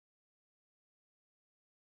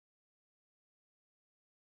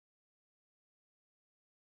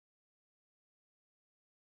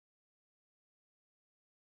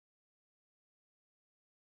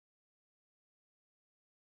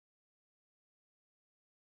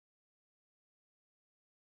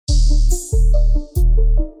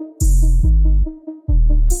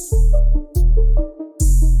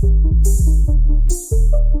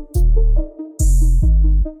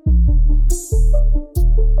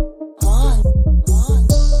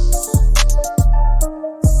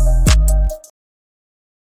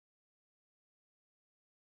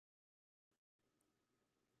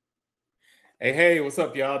Hey, what's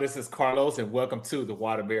up, y'all? This is Carlos, and welcome to the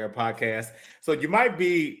Water Bear Podcast. So you might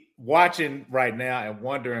be watching right now and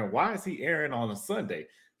wondering, why is he airing on a Sunday?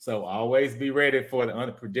 So always be ready for the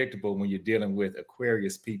unpredictable when you're dealing with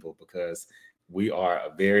Aquarius people, because we are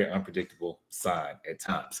a very unpredictable sign at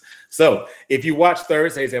times. So if you watch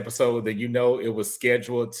Thursday's episode, then you know it was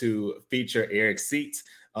scheduled to feature Eric Seats.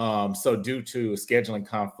 So due to scheduling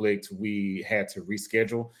conflict, we had to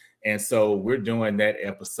reschedule. And so we're doing that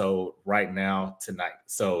episode right now tonight.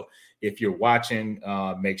 So if you're watching,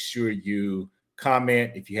 make sure you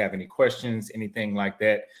comment if you have any questions, anything like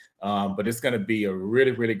that. But it's going to be a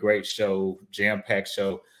really, really great show, jam-packed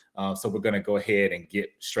show. So we're going to go ahead and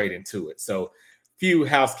get straight into it. So few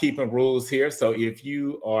housekeeping rules here. So if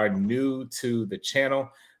you are new to the channel,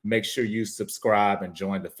 make sure you subscribe and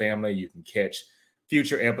join the family. You can catch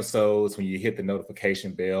future episodes when you hit the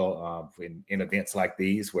notification bell in events like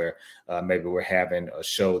these, where maybe we're having a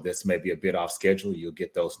show that's maybe a bit off schedule. You'll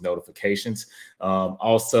get those notifications.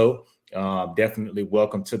 Also, definitely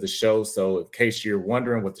welcome to the show. So in case you're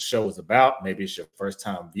wondering what the show is about, maybe it's your first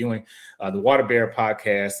time viewing the Water Bear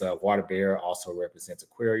Podcast. Water Bear also represents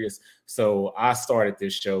Aquarius. So I started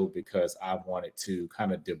this show because I wanted to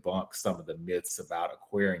kind of debunk some of the myths about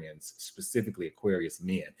Aquarians, specifically Aquarius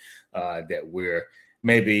men, that we're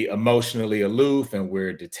maybe emotionally aloof and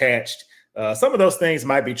we're detached. Some of those things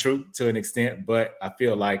might be true to an extent, but I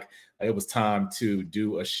feel like it was time to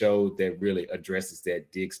do a show that really addresses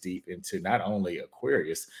that, digs deep into not only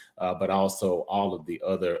Aquarius, but also all of the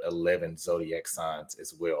other 11 zodiac signs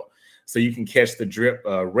as well. So you can catch the drip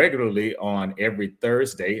regularly on every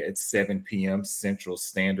Thursday at 7 p.m. Central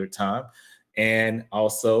Standard Time. And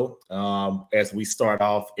also, as we start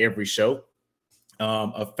off every show,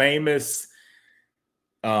 a famous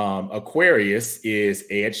Aquarius is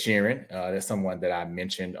Ed Sheeran. That's someone that I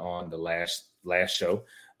mentioned on the last show.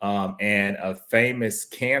 And a famous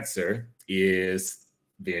Cancer is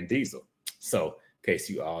Vin Diesel. So in case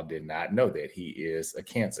you all did not know that, he is a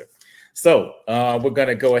Cancer. So we're going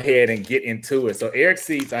to go ahead and get into it. So Eric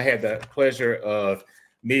Seats, I had the pleasure of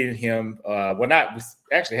meeting him. We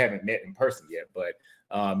actually haven't met in person yet,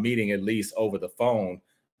 but meeting at least over the phone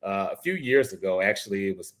a few years ago. Actually,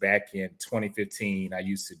 it was back in 2015. I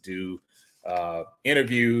used to do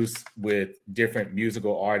interviews with different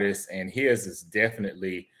musical artists, and his is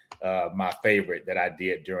definitely my favorite that I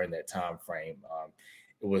did during that time frame.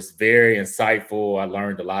 It was very insightful. I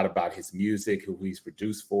learned a lot about his music, who he's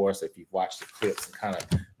produced for. So if you've watched the clips and kind of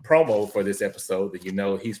promo for this episode, that you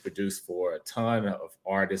know he's produced for a ton of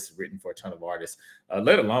artists, written for a ton of artists,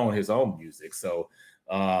 let alone his own music. So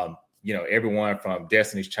everyone from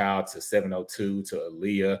Destiny's Child to 702 to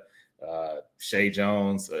Aaliyah, Shay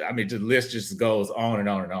Jones. I mean, the list just goes on and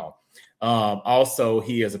on and on. Also,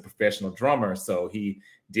 he is a professional drummer. So he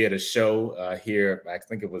did a show here, I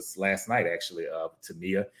think it was last night, actually, to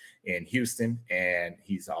Mia in Houston. And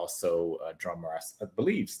he's also a drummer, I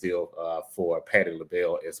believe, still for Patti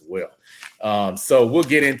LaBelle as well. So we'll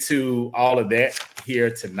get into all of that here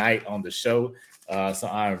tonight on the show. So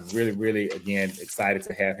I'm really, really, again, excited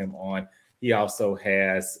to have him on. He also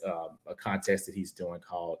has a contest that he's doing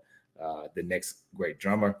called The Next Great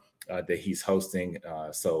Drummer that he's hosting.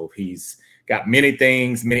 So he's got many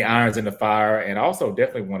things, many irons in the fire, and also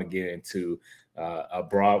definitely want to get into a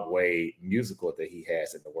Broadway musical that he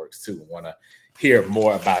has in the works too. Want to hear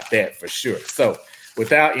more about that for sure. So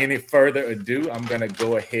without any further ado, I'm going to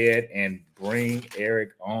go ahead and bring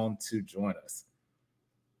Eric on to join us.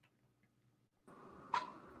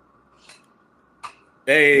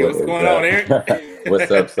 Hey, what's going on, Eric?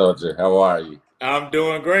 What's up, Soldier? How are you? I'm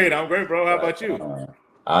doing great, bro. How about you?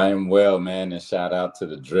 I am well, man, and shout out to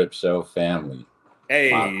the Drip Show family.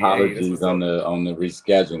 My apologies on the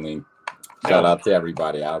rescheduling. Shout out to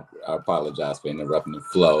everybody. I apologize for interrupting the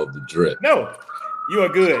flow of the drip. No, you are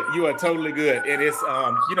good. You are totally good. And it's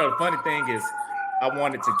the funny thing is, I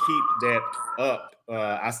wanted to keep that up.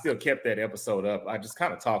 I still kept that episode up. I just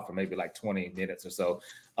kind of talked for maybe like 20 minutes or so.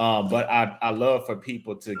 But I love for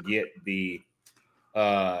people to get the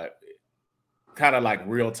kind of like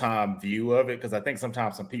real-time view of it, because I think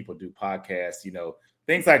sometimes some people do podcasts,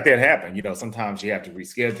 things like that happen. Sometimes you have to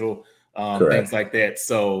reschedule, things like that.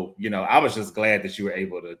 So, I was just glad that you were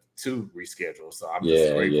able to reschedule. So I'm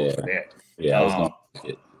just grateful for that. Yeah, I was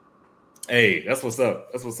gonna Hey, that's what's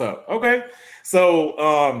up. That's what's up. Okay.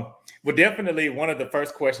 So, well, definitely one of the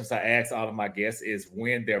first questions I ask all of my guests is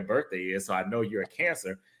when their birthday is. So I know you're a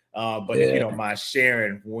Cancer, but if you don't mind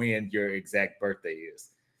sharing when your exact birthday is.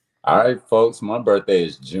 All right, folks. My birthday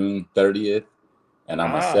is June 30th, and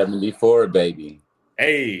I'm a 74 baby.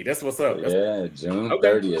 Hey, that's what's up. Yeah, June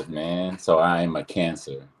 30th, man. So I am a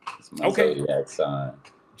Cancer. It's my zodiac sign.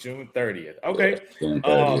 June 30th. Okay. Yeah, June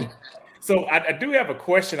 30th. So I do have a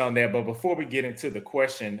question on that, but before we get into the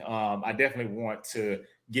question, I definitely want to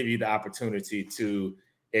give you the opportunity to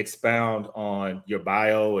expound on your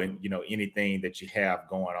bio and anything that you have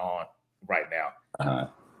going on right now.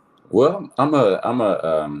 Well, I'm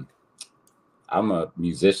a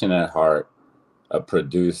musician at heart, a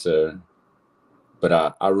producer,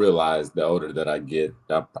 but I realize the older that I get,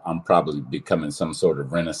 I'm probably becoming some sort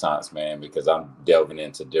of Renaissance man because I'm delving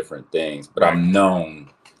into different things. But I'm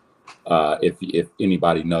known. If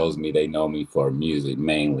anybody knows me, they know me for music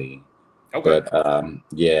mainly. Okay. But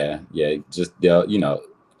just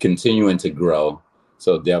continuing to grow,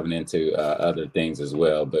 so delving into other things as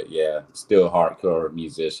well. But yeah, still hardcore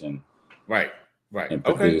musician. Right. And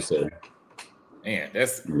producer. Man,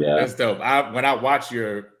 that's dope. When I watch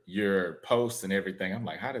your posts and everything, I'm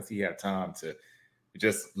like, how does he have time to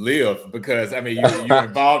just live? Because I mean, you're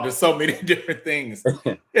involved in so many different things.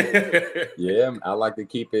 Yeah, I like to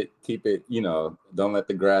keep it, don't let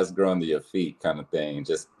the grass grow under your feet kind of thing.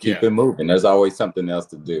 Just keep it moving. There's always something else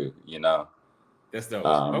to do, That's dope.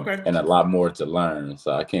 Okay. And a lot more to learn.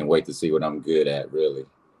 So I can't wait to see what I'm good at, really.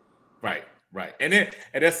 Right. And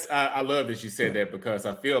that's I love that you said that, because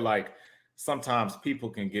I feel like sometimes people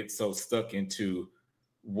can get so stuck into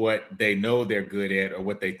what they know they're good at or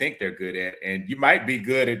what they think they're good at. And you might be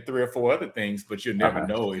good at 3 or 4 other things, but you'll never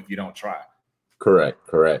know if you don't try. Correct.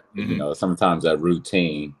 Mm-hmm. Sometimes that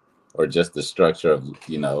routine or just the structure of,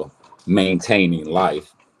 maintaining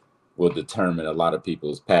life will determine a lot of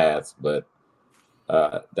people's paths. But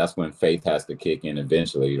that's when faith has to kick in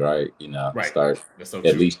eventually, right? Start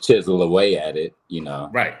at least chisel away at it,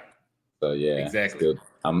 Right. So yeah, exactly.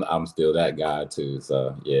 I'm still that guy too.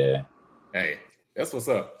 So yeah. Hey, that's what's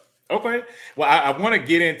up. Okay. Well, I want to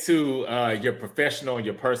get into your professional and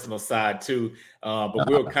your personal side too, but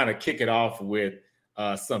we'll kind of kick it off with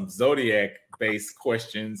some zodiac-based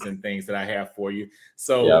questions and things that I have for you.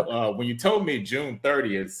 So when you told me June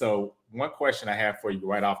 30th, so one question I have for you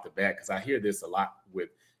right off the bat, because I hear this a lot with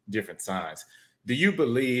different signs. Do you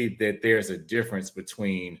believe that there's a difference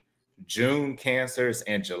between June Cancers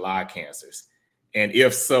and July Cancers? And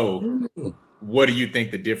if so, what do you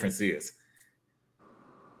think the difference is?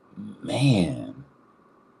 Man,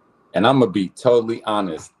 and I'm gonna be totally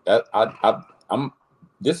honest.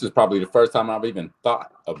 This is probably the first time I've even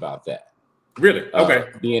thought about that. Really? Okay.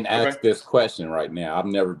 Being asked this question right now, I've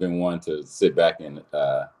never been one to sit back and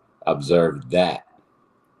observe that.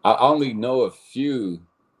 I only know a few.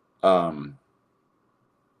 I'm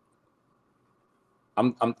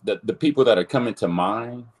the people that are coming to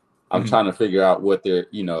mind. I'm trying to figure out what their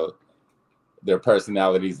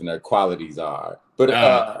personalities and their qualities are, but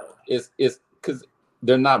it's because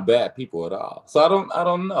they're not bad people at all. So I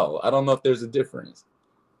don't know. I don't know if there's a difference.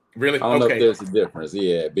 Really? I don't know if there's a difference.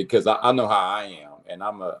 Yeah, because I know how I am, and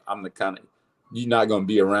I'm the kind of, you're not going to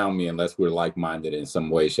be around me unless we're like-minded in some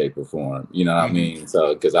way, shape, or form. You know what I mean?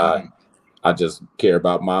 So because I just care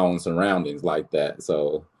about my own surroundings like that.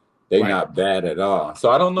 So they're not bad at all.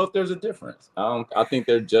 So I don't know if there's a difference. I think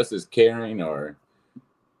they're just as caring, or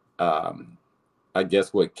I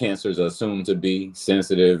guess what Cancers are assumed to be,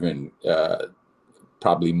 sensitive and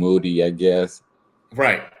probably moody, I guess.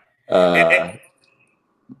 Right.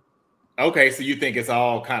 Okay, so you think it's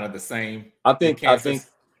all kind of the same? I think,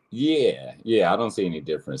 yeah. I don't see any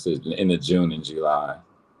differences in the June and July.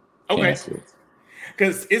 Okay.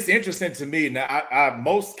 Because it's interesting to me. Now,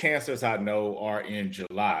 most Cancers I know are in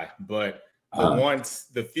July, but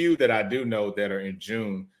the few that I do know that are in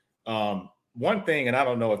June, one thing, and I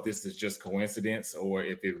don't know if this is just coincidence or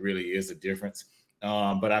if it really is a difference,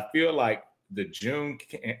 but I feel like the June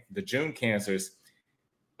Cancers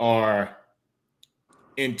are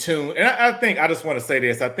in tune. And I think, I just want to say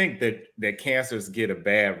this, I think that Cancers get a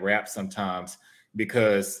bad rap sometimes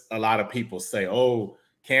because a lot of people say, oh,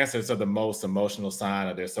 Cancers are the most emotional sign,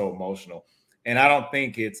 or they're so emotional. And I don't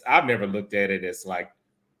think I've never looked at it as like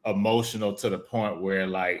emotional to the point where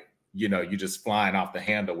like, you're just flying off the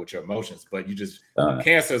handle with your emotions, but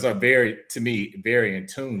Cancers are very in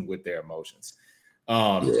tune with their emotions.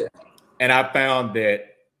 And I found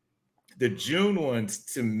that the June ones,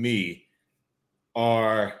 to me,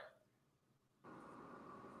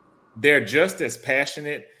 they're just as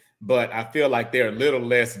passionate, but I feel like they're a little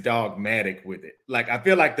less dogmatic with it. Like I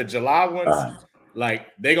feel like the July ones, like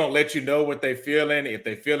they're gonna let you know what they're feeling. If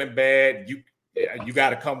they're feeling bad, you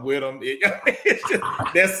got to come with them.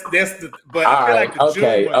 That's the. But I feel like the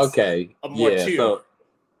June ones are more chill.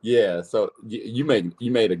 So you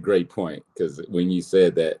made a great point, because when you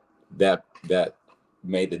said that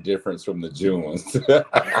made the difference from the June ones.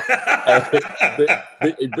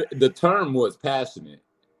 the term was passionate.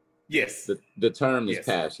 Yes, the term is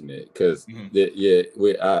passionate, because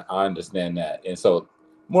I understand that, and so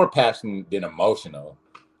more passionate than emotional.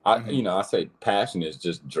 I say passion is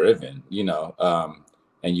just driven, and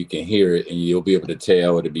you can hear it, and you'll be able to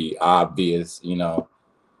tell. It'll be obvious,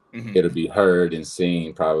 it'll be heard and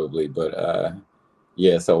seen probably, but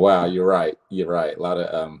so wow, you're right, a lot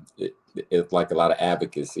of it's like a lot of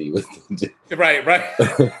advocacy with right.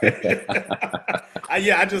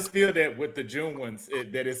 I just feel that with the June ones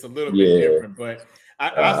that it's a little bit different, but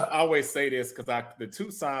I always say this because the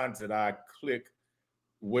two signs that I click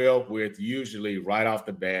well with usually right off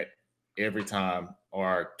the bat every time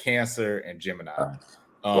are Cancer and Gemini.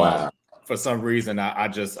 Wow. For some reason, I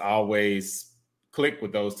just always click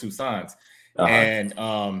with those two signs. And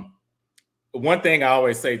one thing I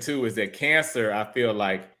always say too is that Cancer, I feel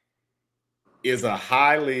like, is a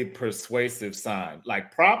highly persuasive sign.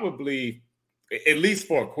 Like probably, at least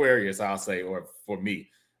for Aquarius, I'll say, or for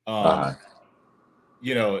me, y'all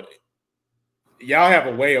have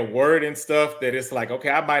a way of wording stuff that it's like,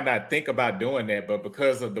 okay, I might not think about doing that, but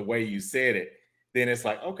because of the way you said it, then it's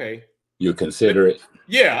like, okay, you consider it.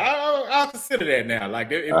 Yeah, I'll consider that now.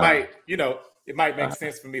 Like it might, it might make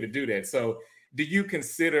sense for me to do that. So, do you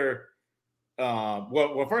consider?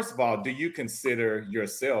 Well, first of all, do you consider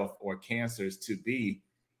yourself or Cancers to be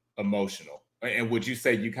emotional? And would you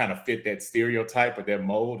say you kind of fit that stereotype or that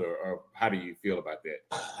mold, or how do you feel about that?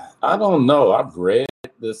 I don't know. I've read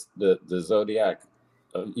the zodiac,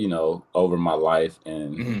 over my life,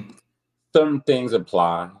 and some things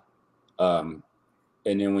apply. And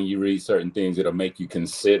then when you read certain things, it'll make you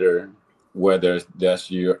consider whether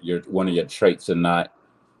that's your one of your traits or not.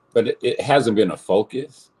 But it hasn't been a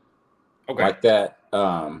focus like that.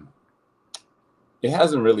 It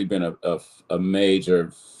hasn't really been a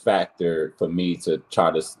major factor for me to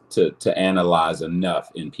try to analyze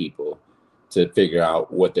enough in people to figure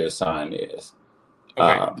out what their sign is.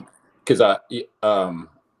 Because and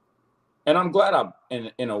I'm glad I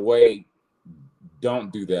in a way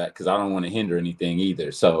don't do that, because I don't want to hinder anything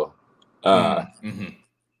either. So but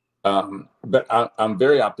I'm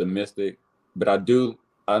very optimistic, but I do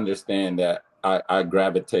understand that I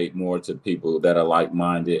gravitate more to people that are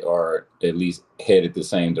like-minded, or at least headed the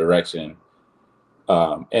same direction.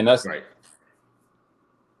 And that's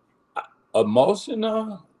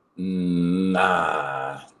emotional.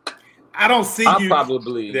 Nah, I don't see you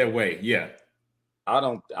probably that way. Yeah. I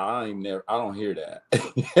don't hear that.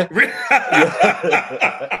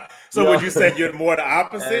 So would you say you're more the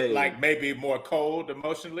opposite, like maybe more cold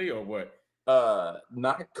emotionally, or what?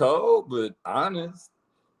 Not cold, but honest.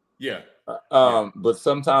 Yeah. But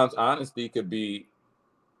sometimes honesty could be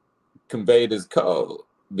conveyed as cold,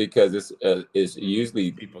 because it's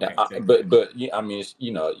usually but yeah, I mean,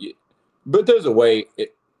 but there's a way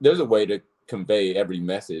to convey every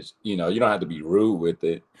message. You don't have to be rude with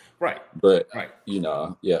it. Right. But you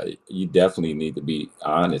definitely need to be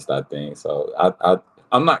honest, I think. So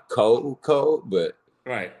I'm not cold, but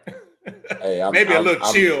right. Hey, maybe a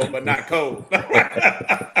little chill, but not cold.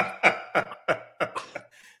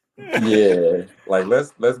 Yeah, like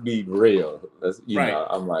let's be real.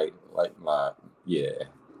 I'm like my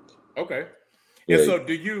Okay. And so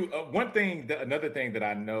do you another thing that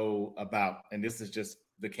I know about, and this is just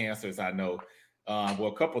the Cancers I know,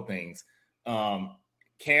 a couple things.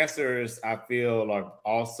 Cancers, I feel, are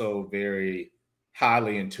also very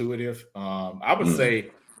highly intuitive. I would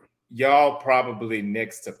say y'all probably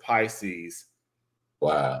next to Pisces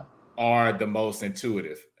are the most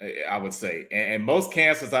intuitive, I would say. And most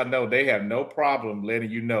Cancers I know, they have no problem letting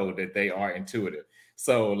you know that they are intuitive.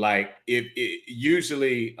 So like it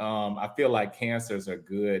usually I feel like Cancers are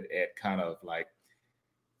good at kind of like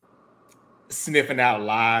sniffing out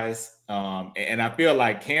lies. And I feel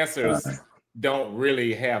like Cancers don't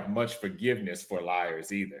really have much forgiveness for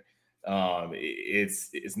liars either.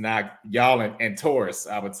 It's not y'all, and Taurus,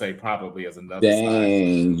 I would say, probably is another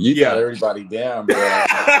sign. You got everybody down, bro.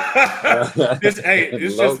 It's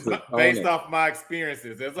just based off my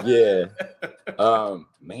experiences.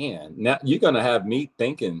 Man, now you're gonna have me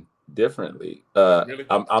thinking differently. Really?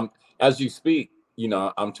 I'm as you speak,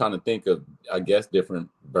 I'm trying to think of, I guess, different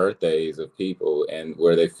birthdays of people and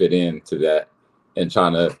where they fit into that, and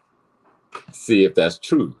trying to see if that's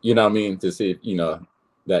true. You know what I mean? To see if, you know,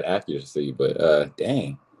 that accuracy. But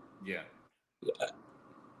dang. Yeah.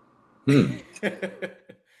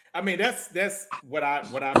 I mean, that's what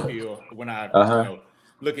I feel when I you know,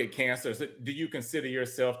 look at cancer. So do you consider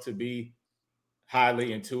yourself to be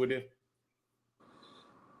highly intuitive?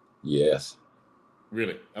 Yes.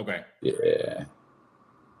 Really? Okay. Yeah.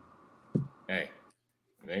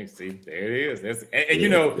 Hey, see, there it is. And you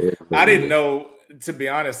know, I didn't know, to be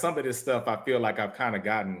honest, some of this stuff I feel like I've kind of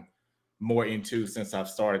gotten more into since I've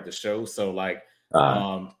started the show. So like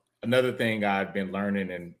another thing I've been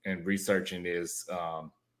learning and researching is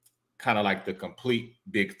kind of like the complete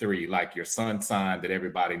big three, like your sun sign that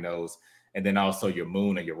everybody knows, and then also your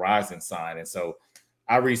moon and your rising sign. And so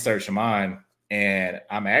I researched mine, and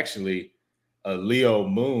I'm actually a Leo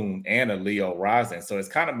moon and a Leo rising. So it's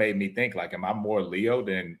kind of made me think, like, am I more Leo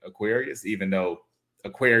than Aquarius, even though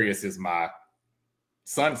Aquarius is my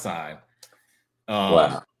sun sign?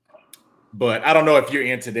 Wow. But I don't know if you're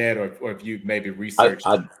into that, or if you maybe researched.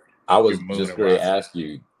 I was just going to ask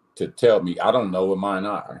you to tell me. I don't know what mine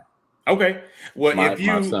are. Okay. Well, if you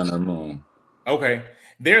my sun or moon. Okay.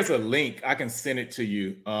 There's a link. I can send it to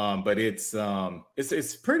you. But it's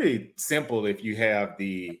pretty simple. If you have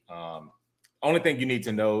the only thing you need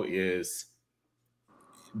to know is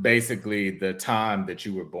basically the time that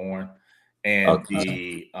you were born and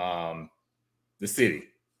the city,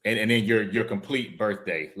 and then your complete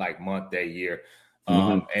birthday, like month, day, year.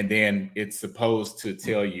 And then it's supposed to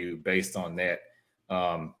tell you based on that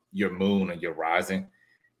your moon and your rising.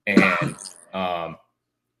 And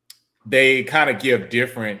they kind of give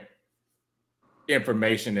different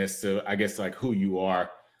information as to, I guess, like who you are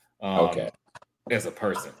as a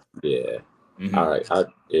person. Yeah. All right.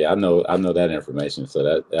 I know that information,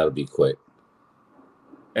 so that'll be quick.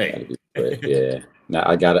 Hey. Be quick. Yeah. Now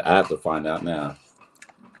I have to find out now.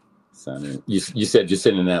 So you said you're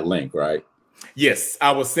sending that link, right? Yes,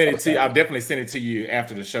 I will send it to you. I'll definitely send it to you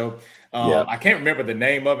after the show. I can't remember the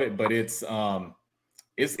name of it, but it's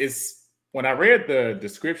when I read the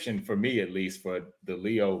description, for me at least, for the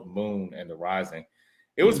Leo moon and the rising,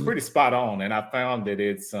 it was pretty spot on. And I found that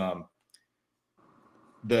it's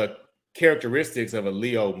the characteristics of a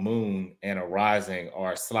Leo moon and a rising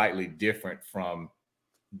are slightly different from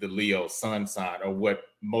the Leo sun sign, or what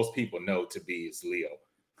most people know to be is Leo.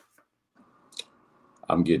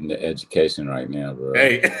 I'm getting the education right now, bro.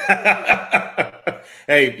 Hey,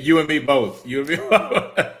 hey, you and me both. You and me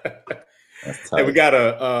both. Hey, we got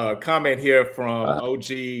a comment here from OG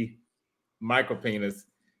Micropenis.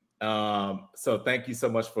 So thank you so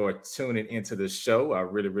much for tuning into the show. I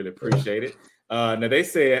really, really appreciate it. Now they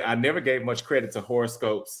said I never gave much credit to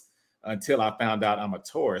horoscopes until I found out I'm a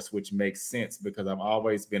Taurus, which makes sense because I've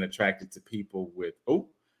always been attracted to people with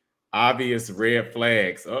obvious red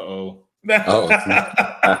flags. Oh,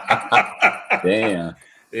 damn.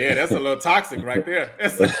 Yeah, that's a little toxic right there.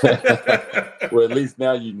 Well, at least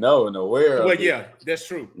now you know and aware of it. Well, yeah, that's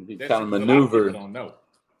true. You kind of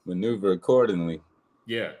maneuver accordingly.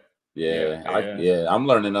 Yeah. I'm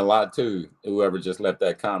learning a lot too. Whoever just left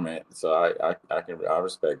that comment, so I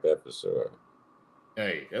respect that for sure.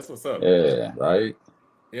 Hey, that's what's up. Yeah, right.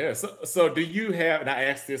 Yeah. So do you have? And I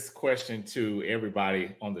asked this question to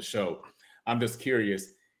everybody on the show. I'm just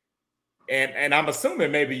curious, and I'm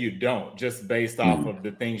assuming maybe you don't, just based off of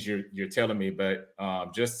the things you're telling me. But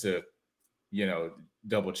just to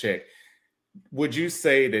double check, would you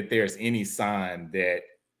say that there's any sign that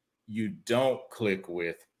you don't click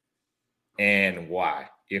with, and why,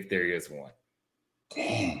 if there is one?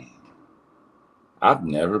 Dang, I've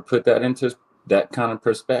never put that into that kind of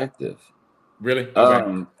perspective. Really?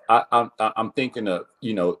 Okay. I'm thinking of,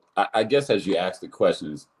 I guess as you ask the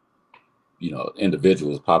questions,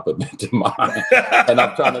 individuals pop up into mind, and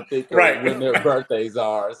I'm trying to think of when their birthdays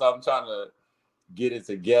are. So I'm trying to get it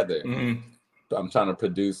together. I'm trying to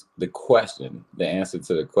produce the answer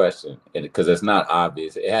to the question, and because it's not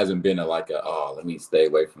obvious, it hasn't been let me stay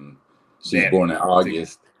away from. She's born in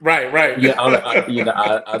August. Right. Yeah,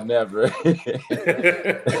 I've never.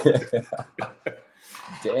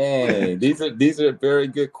 Dang, these are very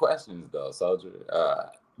good questions though, Soldier,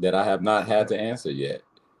 that I have not had to answer yet.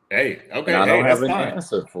 Hey, okay. And I don't have an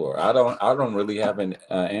answer for. I don't really have an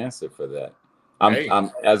answer for that.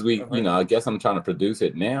 I'm as we, I guess I'm trying to produce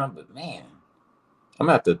it now, but man, I'm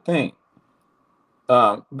gonna have to think.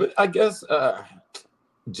 But I guess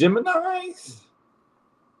Geminis.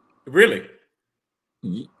 Really?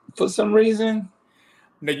 For some reason.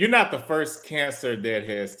 No, you're not the first Cancer that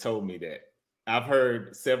has told me that. I've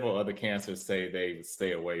heard several other Cancers say they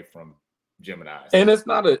stay away from Geminis. And it's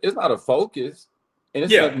not a focus. And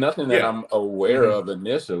it's nothing that I'm aware of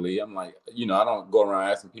initially. I'm like, I don't go around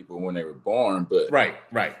asking people when they were born, but right.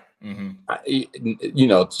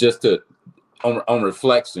 Just to on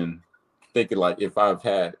reflection, thinking like if I've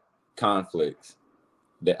had conflicts,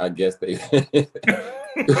 that I guess they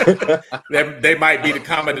they might be the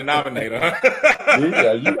common denominator.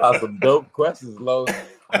 Yeah, you got some dope questions, Lo.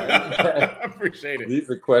 I appreciate it. These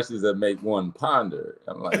are questions that make one ponder.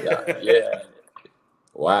 I'm like, yeah.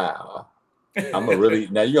 Wow. I'm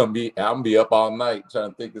gonna be up all night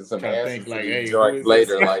trying to think of some answers to these joints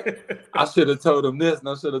later. Like, I should have told him this and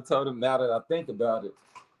I should have told him now that I think about it.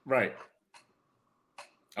 Right.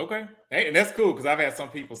 Okay. Hey, and that's cool because I've had some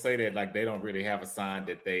people say that like they don't really have a sign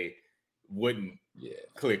that they wouldn't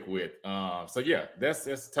click with. So yeah,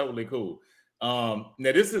 that's totally cool. Now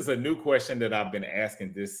this is a new question that I've been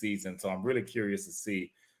asking this season, so I'm really curious to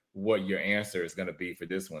see what your answer is going to be for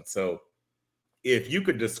this one. So if you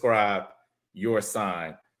could describe your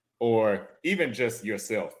sign or even just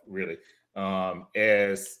yourself really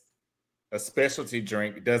as a specialty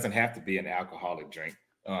drink, it doesn't have to be an alcoholic drink,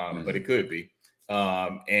 but it could be.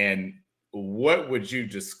 And what would you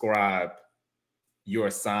describe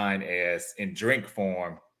your sign as in drink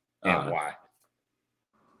form and why?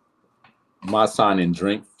 My sign in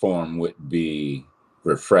drink form would be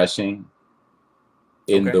refreshing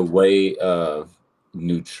in the way of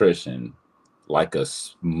nutrition, like a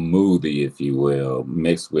smoothie, if you will,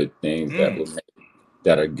 mixed with things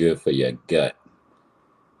that are good for your gut,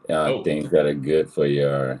 things that are good for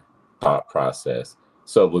your thought process.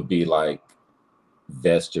 So it would be like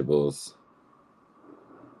vegetables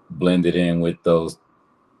blended in with those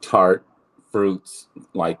tart fruits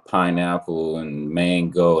like pineapple and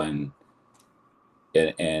mango and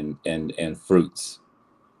fruits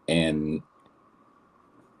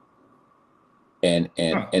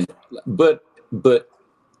but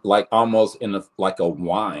like almost in like a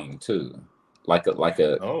wine too, like a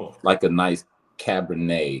nice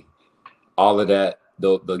Cabernet, all of that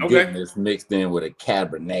the goodness mixed in with a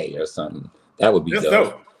Cabernet or something. That would be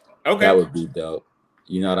dope. Okay, that would be dope.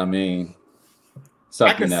 You know what I mean?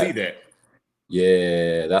 Something I can see that.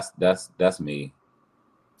 Yeah, that's me.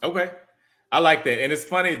 Okay, I like that, and it's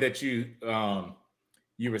funny that you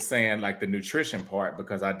were saying like the nutrition part,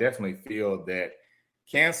 because I definitely feel that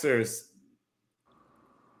cancers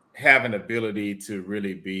have an ability to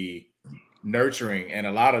really be nurturing, and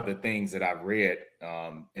a lot of the things that I've read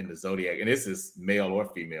in the zodiac, and this is male or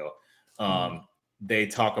female, they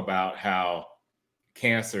talk about how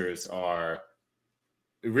cancers are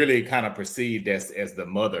really kind of perceived as the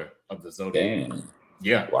mother of the zodiac. Damn.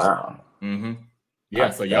 Yeah. Wow.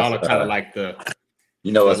 Yeah. So y'all are kind of like the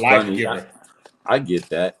it's life funny. giver. I get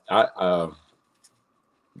that.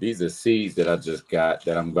 These are seeds that I just got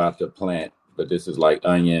that I'm about to plant, but this is like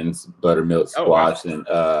onions, buttermilk, squash, and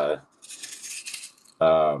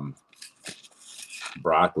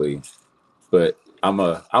broccoli. But I'm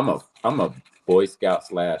a Boy Scout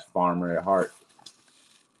 / farmer at heart.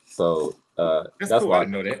 So that's cool. why I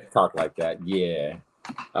know that. Talk like that. Yeah.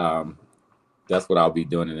 That's what I'll be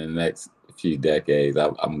doing in the next few decades.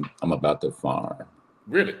 I'm about to farm.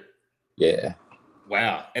 Really? Yeah.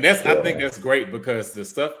 Wow. And I think that's great, because the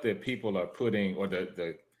stuff that people are putting, or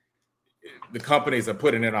the companies are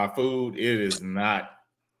putting in our food, it is not.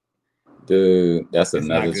 Dude, that's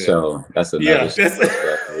another show. That's another show.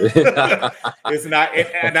 It's not.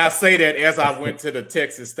 And I say that as I went to the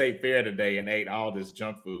Texas State Fair today and ate all this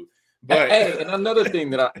junk food. But hey, and another thing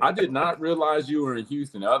that I did not realize you were in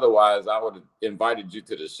Houston. Otherwise, I would have invited you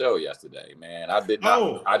to the show yesterday, man. I didn't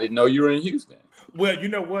know you were in Houston. Well, you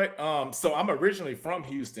know what? So I'm originally from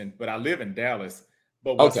Houston, but I live in Dallas.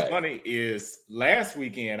 But what's funny is last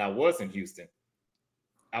weekend I was in Houston.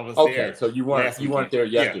 I was there. So you weren't there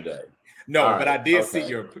yesterday. Yeah. No, but I did see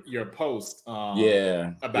your post. About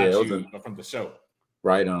you from the show.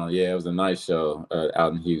 Right on. Yeah, it was a nice show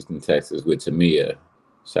out in Houston, Texas, with Tamia.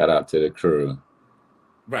 Shout out to the crew.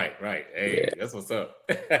 Right. Hey, that's what's up.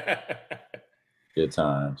 Good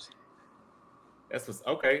times. That's what's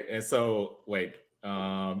okay. And so wait, we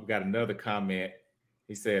got another comment.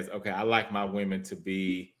 He says, okay, I like my women to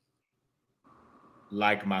be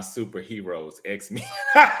like my superheroes, X-Men.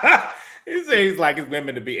 He says he's like his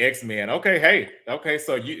women to be X-Men. Okay, hey, okay,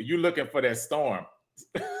 so you looking for that storm.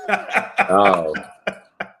 Oh.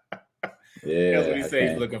 Yeah. That's what he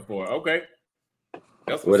says he's looking for. Okay.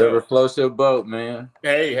 That's whatever floats your boat, man.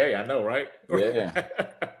 Hey, I know, right? Yeah.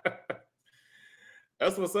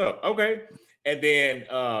 That's what's up. Okay. And then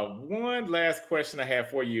one last question I have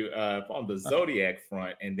for you on the zodiac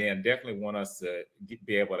front, and then definitely want us to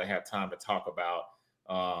be able to have time to talk about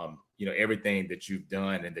everything that you've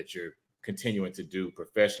done and that you're continuing to do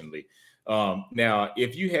professionally. Now,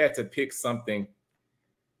 if you had to pick something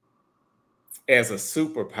as a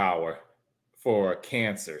superpower for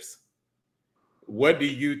cancers, what do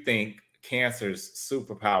you think cancer's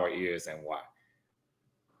superpower is and why?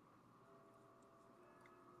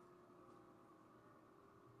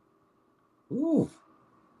 Ooh.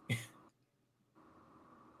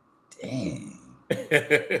 Dang.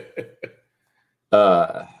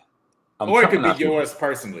 Or it could be yours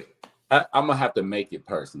personally. I'm gonna have to make it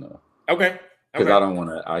personal. Okay. Because I don't want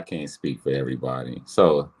to. I can't speak for everybody.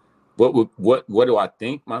 So, what do I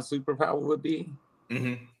think my superpower would be?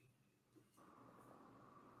 Mm-hmm.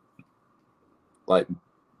 Like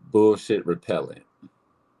bullshit repellent.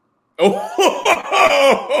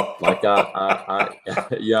 Oh, like I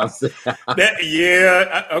you know what I'm saying?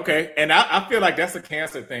 Okay. And I feel like that's a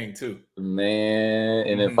cancer thing too, man.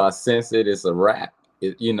 And if I sense it, it's a wrap.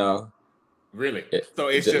 Really. So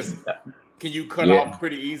it's just can you cut off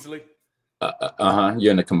pretty easily?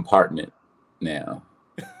 You're in a compartment now.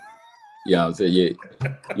 You know what I'm saying?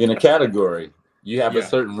 You're in a category. You have a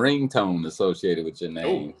certain ringtone associated with your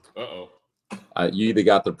name. You either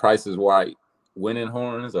got the Price is Right winning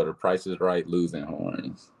horns or the Price is Right losing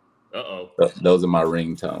horns. Those are my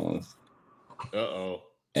ringtones.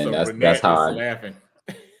 And so that's how I'm laughing.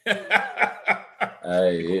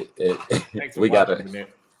 Hey, Thanks we got to.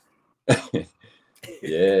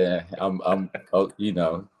 Yeah, I'm.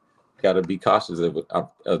 Got to be cautious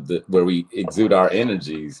of where we exude our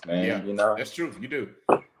energies, man. Yeah, that's true. You do.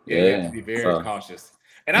 You have to be very cautious.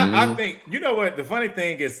 And I think, you know what, the funny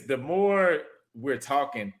thing is, the more we're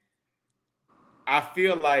talking, I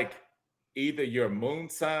feel like either your moon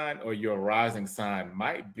sign or your rising sign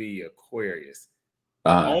might be Aquarius.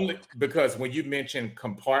 Only because when you mention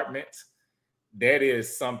compartments, that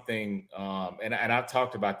is something, and I've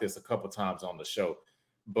talked about this a couple times on the show,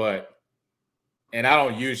 and I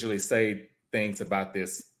don't usually say things about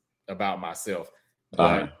this about myself,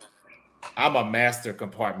 but I'm a master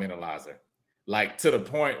compartmentalizer, like to the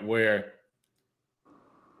point where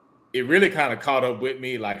it really kind of caught up with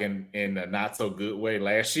me, like in a not so good way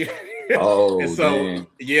last year. And so,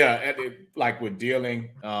 like with dealing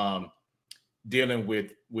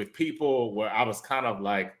with people where I was kind of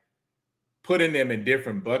like putting them in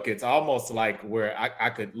different buckets, almost like where I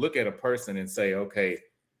could look at a person and say, okay,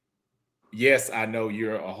 yes, I know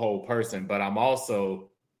you're a whole person, but I'm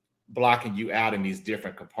also blocking you out in these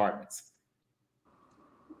different compartments.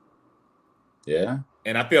 Yeah.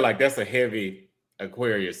 And I feel like that's a heavy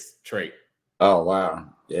Aquarius trait. Oh, wow.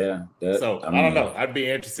 Yeah. I don't know. I'd be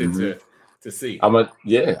interested to see.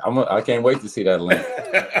 I can't wait to see that link.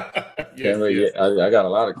 Yes. I got a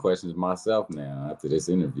lot of questions myself now after this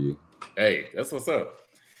interview. Hey, that's what's up.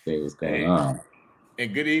 See what's going on.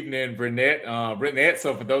 And good evening, Burnett. Burnett,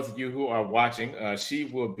 so for those of you who are watching, she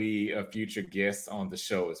will be a future guest on the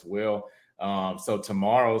show as well. So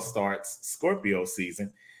tomorrow starts Scorpio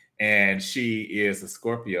season, and she is a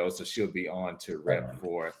Scorpio, so she'll be on to rep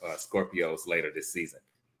for Scorpios later this season.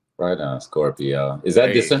 Right on, Scorpio. Is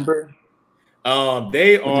that December?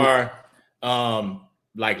 They are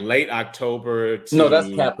like late October to... No, that's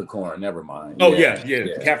Capricorn. Never mind. Oh, yeah.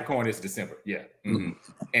 Capricorn is December. Yeah. Mm-hmm.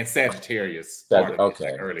 And Sagittarius.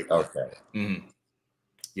 Okay. Early. Okay. Mm-hmm.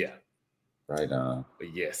 Yeah. Right on.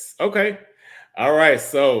 But yes. Okay. All right.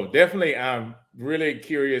 So definitely I'm really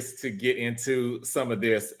curious to get into some of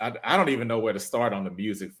this. I don't even know where to start on the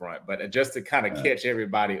music front, but just to kind of catch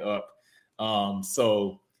everybody up.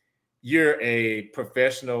 So you're a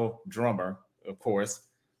professional drummer, of course.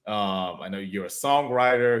 I know you're a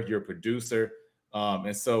songwriter, you're a producer.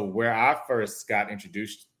 And so where I first got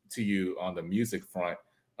introduced to you on the music front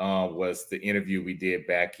was the interview we did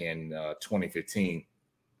back in 2015.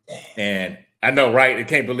 And I know, right? I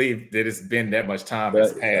can't believe that it's been that much time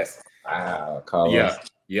that's passed. Wow,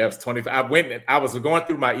 yeah, it's 25. I was going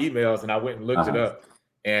through my emails and I went and looked it up.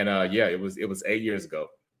 And it was 8 years ago.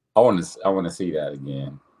 I want to see that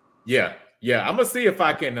again. Yeah. I'm gonna see if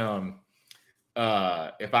I can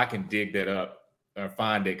dig that up or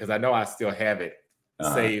find it, because I know I still have it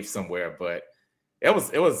saved somewhere. But it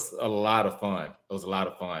was a lot of fun. It was a lot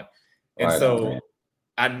of fun. And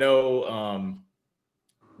I know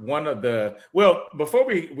before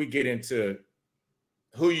we get into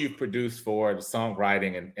who you've produced for, the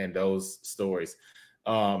songwriting and those stories,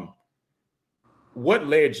 what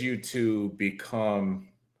led you to become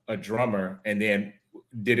a drummer? And then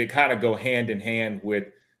did it kind of go hand in hand with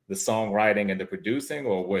the songwriting and the producing,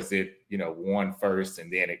 or was it, one first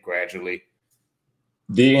and then it gradually?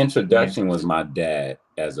 The introduction was my dad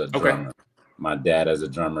as a drummer. My dad as a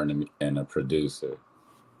drummer and a producer.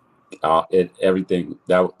 everything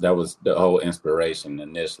that was the whole inspiration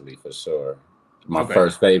initially, for sure. My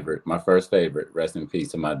first favorite, rest in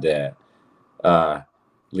peace to my dad,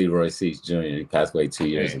 Leroy Seats Jr. He passed away 2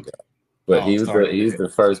 years ago, but he's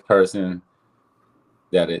the first person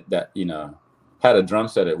that had a drum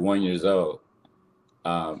set at 1 year old,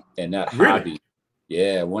 and that hobby,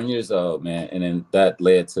 1 year old, man, and then that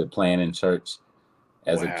led to playing in church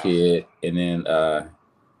as a kid, and then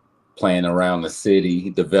playing around the city,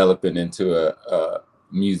 developing into a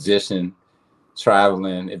musician,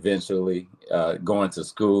 traveling eventually, going to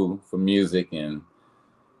school for music, and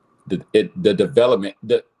the development.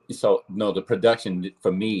 The production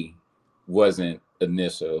for me wasn't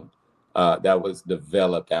initial. That was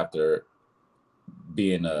developed after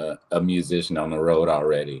being a musician on the road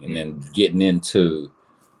already, and then getting into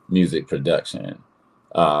music production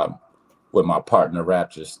with my partner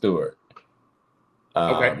Rapture Stewart.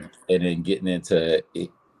 And then getting into it,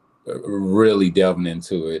 really delving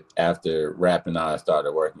into it after Rap and I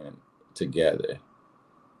started working together.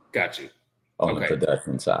 Got you. On the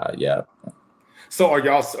production side, yeah. So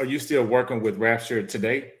are you still working with Rapture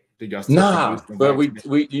today? Did y'all still but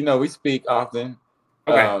we speak often.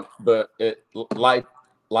 But life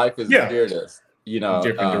is geared us,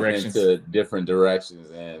 different directions. into different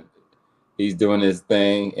directions, and he's doing his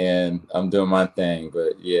thing and I'm doing my thing.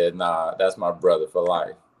 But that's my brother for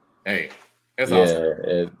life. Hey, that's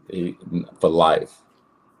awesome. For life.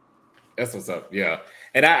 That's what's up. Yeah.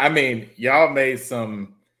 And I mean, y'all made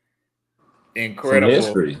some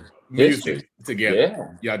incredible music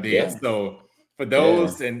together. Y'all did. Yeah. So for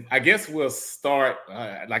those, and I guess we'll start,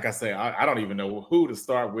 like I say, I don't even know who to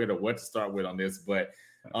start with or what to start with on this, but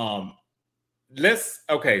let's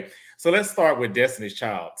start with Destiny's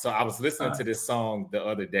Child. So I was listening to this song the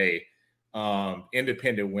other day,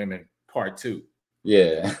 Independent Women Part 2.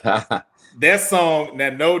 Yeah. That song, now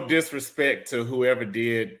no disrespect to whoever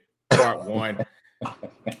did Part 1,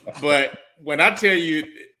 but when I tell you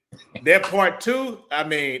that Part 2, I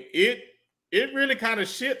mean, it really kind of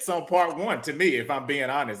shits on Part 1 to me, if I'm being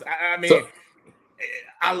honest. I mean,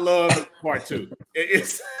 I love Part 2.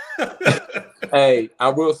 It's Hey, I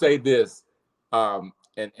will say this,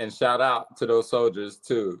 and shout out to those soldiers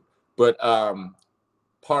too. But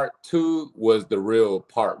Part 2 was the real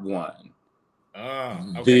Part 1.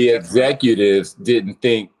 The executives didn't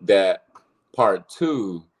think that Part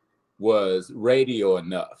 2 was radio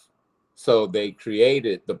enough, so they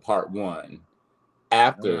created the Part 1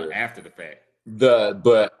 after the fact.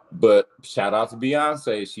 But shout out to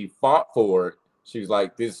Beyonce. She fought for it. She was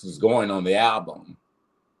like, "This is going on the album."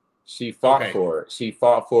 She fought for it. She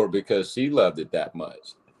fought for it because she loved it that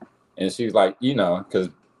much, and she was like, because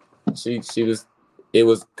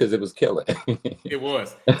it was killing. It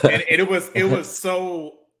was, and it was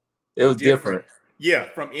so. It was different. Yeah,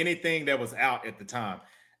 from anything that was out at the time.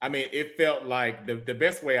 I mean, it felt like the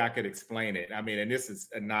best way I could explain it. I mean, and this is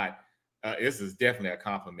not. This is definitely a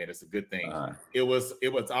compliment. It's a good thing. It was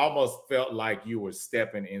almost felt like you were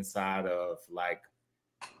stepping inside of like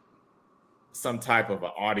some type of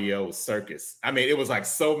an audio circus. I mean, it was like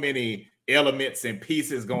so many elements and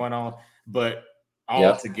pieces going on, but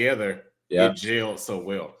all together, it gelled so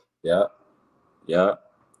well. Yeah.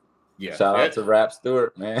 Shout out to Rap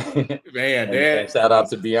Stewart, man. And shout out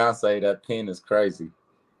to Beyonce. That pen is crazy.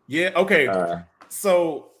 Yeah. Okay.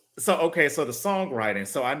 So the songwriting.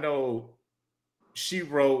 So I know she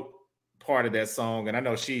wrote part of that song, and I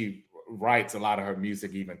know she writes a lot of her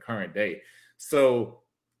music even current day. So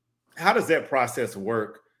how does that process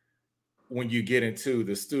work when you get into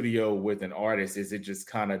the studio with an artist? Is it just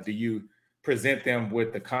kind of, do you present them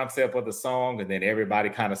with the concept of the song and then everybody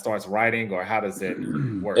kind of starts writing, or how does it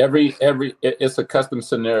work? It's a custom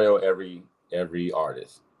scenario every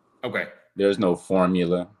artist. Okay. There's no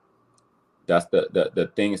formula. That's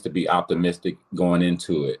the thing, is to be optimistic going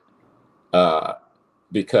into it,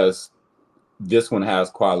 because this one has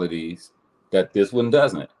qualities that this one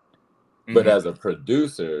doesn't. Mm-hmm. But as a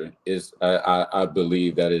producer, I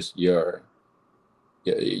believe that it's you're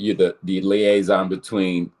the liaison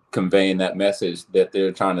between conveying that message that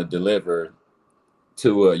they're trying to deliver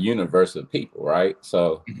to a universe of people, right?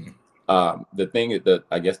 So the thing is that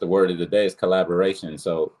I guess the word of the day is collaboration.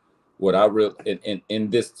 So what I really in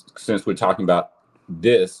this, since we're talking about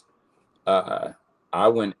this, I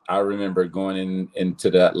remember going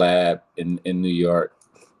into that lab in New York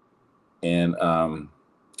and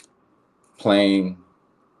playing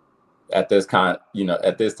at this time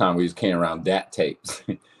we was carrying around DAT tapes.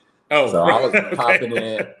 So I was popping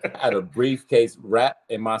in, I had a briefcase, Rap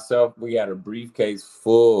and myself, we had a briefcase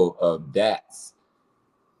full of DATs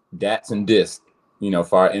and discs,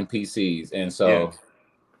 for our MPCs. And so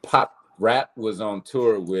Pop Rap was on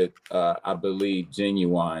tour with I believe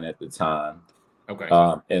Genuine at the time. Okay.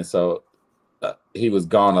 And so he was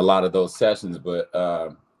gone a lot of those sessions, but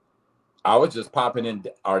I was just popping in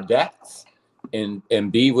our DATs,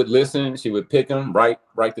 and B would listen. She would pick them, write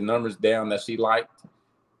the numbers down that she liked,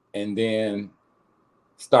 and then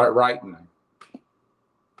start writing.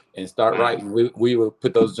 We would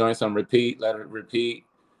put those joints on repeat, let it repeat.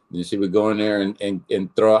 Then she would go in there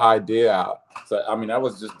and throw an idea out. So I mean, that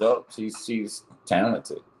was just dope. She's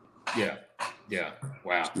talented. Yeah.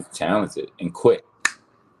 Wow. She's talented and quick.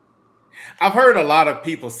 I've heard a lot of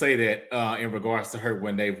people say that in regards to her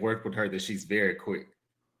when they've worked with her, that she's very quick.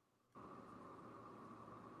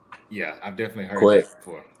 Yeah, I've definitely heard that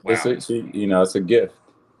before. Wow. It's a gift.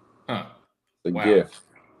 Huh. It's a gift.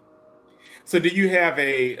 So do you have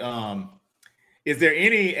is there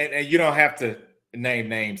any, and you don't have to name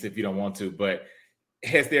names if you don't want to, but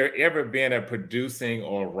has there ever been a producing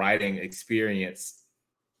or writing experience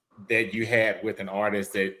that you had with an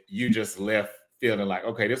artist that you just left feeling like,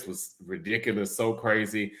 okay, this was ridiculous, so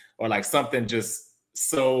crazy, or like something just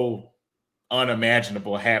so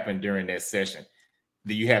unimaginable happened during that session?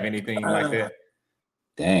 Do you have anything like that?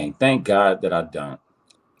 Dang, thank God that I don't.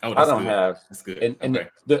 Oh, I don't have. That's good.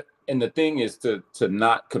 And the thing is to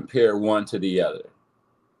not compare one to the other,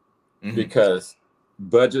 because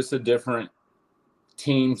budgets are different,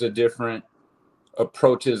 teams are different,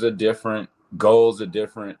 approaches are different, goals are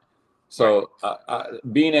different. So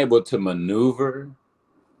being able to maneuver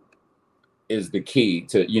is the key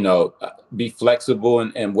to, be flexible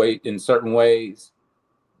and wait in certain ways,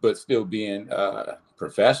 but still being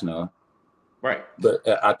professional. Right. But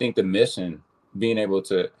I think the mission, being able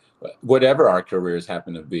to, whatever our careers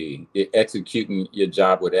happen to be, executing your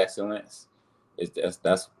job with excellence,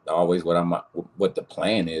 that's always what the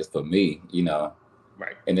plan is for me,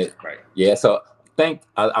 Right. And yeah. So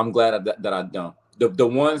I'm glad that I don't. The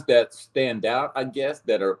ones that stand out, I guess,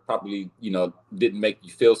 that are probably, didn't make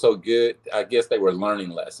you feel so good, I guess they were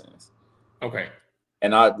learning lessons. Okay.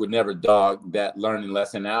 And I would never dog that learning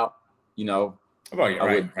lesson out, I'm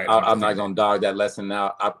not going to dog that lesson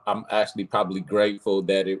out. I'm actually probably grateful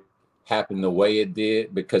that it happened the way it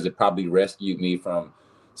did, because it probably rescued me from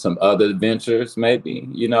some other ventures, maybe,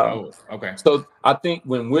 Oh, okay. So I think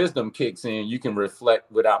when wisdom kicks in, you can reflect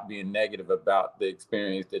without being negative about the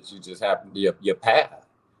experience that you just happened, your path.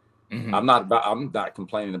 I'm not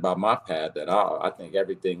complaining about my path at all. I think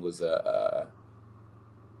everything was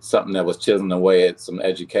something that was chiseling away at some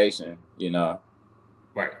education,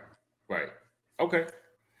 Right. Okay.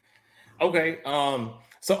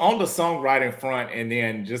 So on the songwriting front, and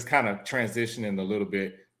then just kind of transitioning a little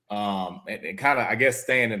bit, and kind of, I guess,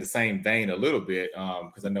 staying in the same vein a little bit,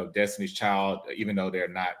 because I know Destiny's Child, even though they're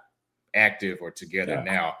not active or together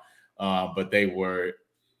now, but they were,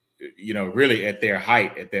 really at their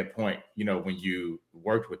height at that point, when you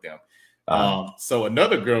worked with them. So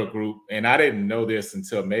another girl group, and I didn't know this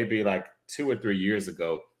until maybe like 2 or 3 years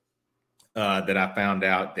ago, that I found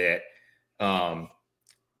out that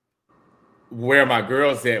Where My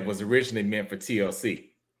Girl's At was originally meant for TLC.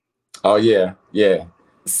 Oh, yeah.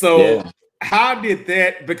 So how did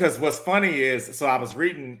that, because what's funny is, so I was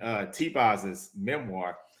reading T-Boz's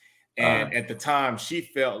memoir, and at the time she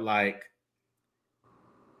felt like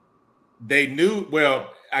they knew,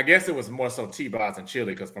 well, I guess it was more so T-Boz and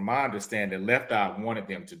Chili, because from my understanding, Left Eye wanted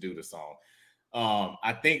them to do the song.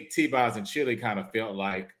 I think T-Boz and Chili kind of felt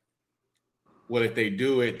like, well, if they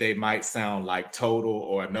do it, they might sound like Total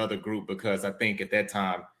or another group, because I think at that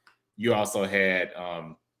time you also had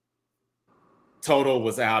Total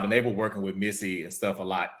was out and they were working with Missy and stuff a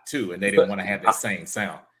lot too, and they didn't want to have that same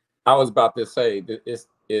sound. I was about to say that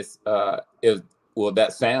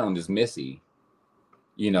that sound is Missy,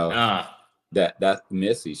 that's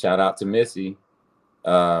Missy. Shout out to Missy,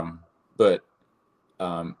 but you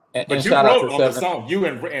wrote on the song. You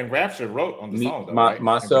and Rapture wrote on the song, though, right?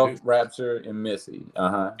 Myself, Rapture, and Missy.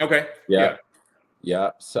 Okay. Yeah.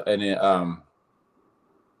 So and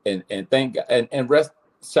then and thank and rest.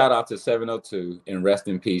 Shout out to 702 and rest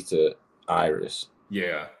in peace to Irish.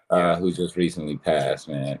 Yeah. Who just recently passed,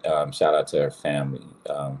 man. Shout out to her family,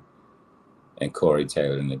 and Corey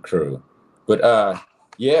Taylor and the crew. But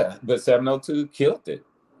but 702 killed it.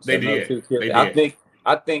 They did.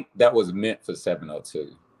 I think that was meant for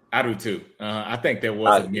 702. I do too. I think that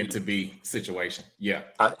was a meant to be situation. Yeah.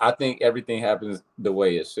 I think everything happens the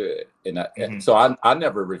way it should. And so I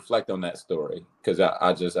never reflect on that story, because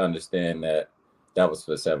I just understand that was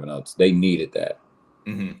for 702. They needed that.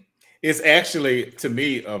 It's actually, to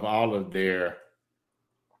me, of all of their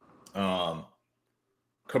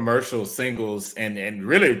commercial singles, and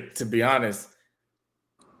really, to be honest,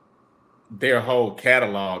 their whole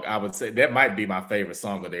catalog, I would say that might be my favorite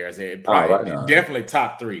song of theirs. It probably definitely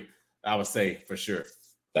top 3, I would say for sure.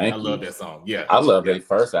 I love that song. Yeah. I love their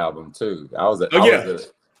first album too.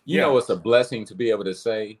 You know, it's a blessing to be able to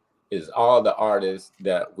say is all the artists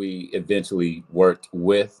that we eventually worked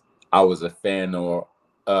with, I was a fan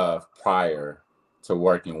of prior to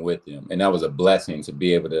working with them. And that was a blessing to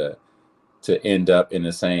be able to end up in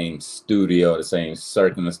the same studio, the same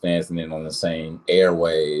circumstance, and then on the same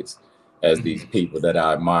airwaves as these people that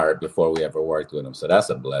I admired before we ever worked with them. So that's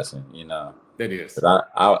a blessing, you know. That is.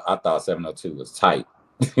 I thought 702 was tight.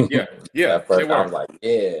 Yeah. At first I was like,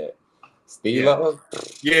 Steve-O?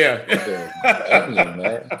 Yeah.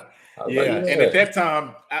 Man. And at that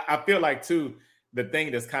time, I feel like too, the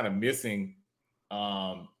thing that's kind of missing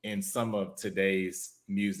in some of today's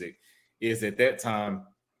music is at that time,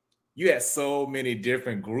 you had so many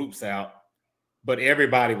different groups out, but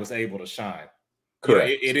everybody was able to shine. Correct.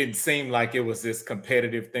 You know, it didn't seem like it was this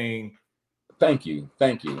competitive thing. Thank you.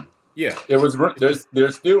 Yeah.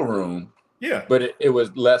 There's still room. Yeah. But it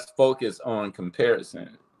was less focused on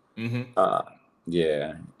comparison. Mm-hmm.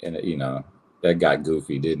 And you know, that got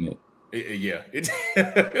goofy, didn't it? Yeah.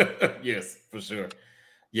 Yes, for sure.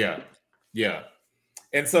 Yeah.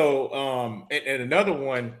 And so, and another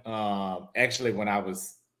one, actually, when I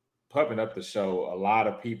was pumping up the show, a lot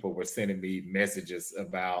of people were sending me messages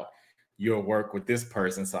about your work with this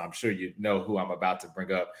person. So I'm sure you know who I'm about to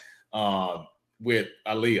bring up, with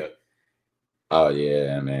Aaliyah. Oh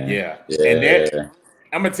yeah, man. Yeah. And that,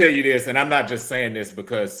 I'm gonna tell you this, and I'm not just saying this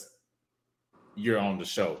because you're on the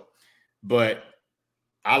show, but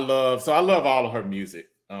I love all of her music.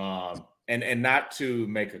 And not to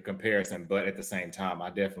make a comparison, but at the same time, I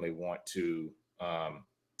definitely want to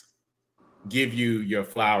give you your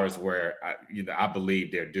flowers where I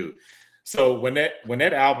believe they're due. So when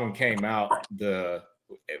that album came out,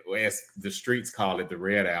 as the streets call it, the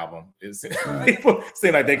Red Album. People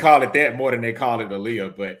seem like they call it that more than they call it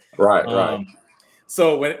Aaliyah, but right.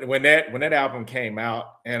 So when that album came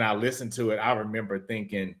out and I listened to it, I remember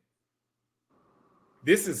thinking,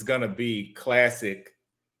 this is gonna be classic,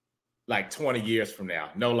 like 20 years from now.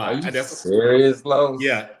 No lie. Are you serious, Los?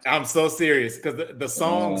 Yeah, I'm so serious because the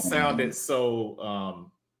song sounded so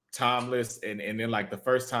timeless, and then like the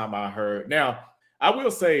first time I heard. Now I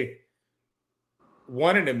will say,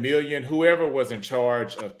 1 in a million, whoever was in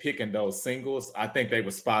charge of picking those singles, I think they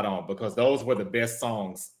were spot on because those were the best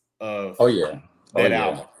songs of that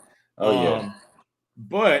album.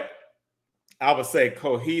 But I would say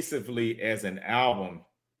cohesively as an album,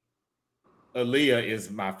 Aaliyah is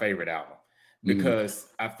my favorite album because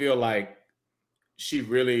I feel like she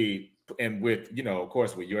really, and with, of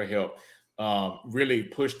course, with your help, really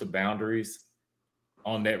pushed the boundaries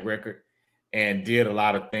on that record and did a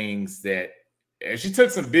lot of things that, and she took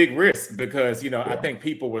some big risks because, I think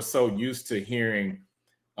people were so used to hearing,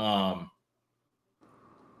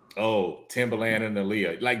 Timbaland and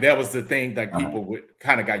Aaliyah. Like that was the thing that people would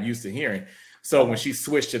kind of got used to hearing. So when she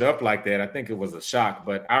switched it up like that, I think it was a shock.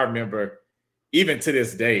 But I remember even to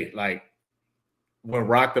this day, like when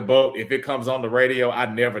Rock the Boat, if it comes on the radio,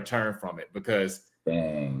 I never turn from it because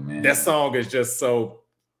that song is just so,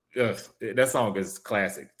 that song is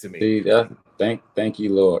classic to me. See, thank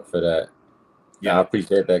you, Lord, for that. Yeah, I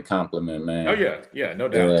appreciate that compliment, man. Oh yeah, no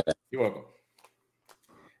doubt. Yeah. You're welcome.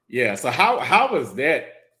 Yeah. So how was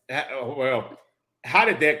that? Well, how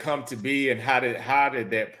did that come to be, and how did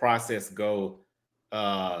that process go?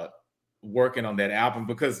 Working on that album,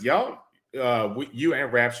 because y'all, you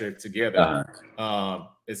and Rapture together,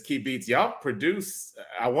 as Key Beats, y'all produced,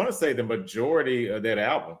 I want to say, the majority of that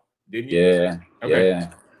album, didn't you? Yeah. Okay. Yeah.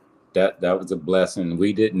 That was a blessing.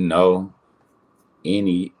 We didn't know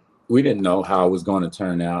how it was going to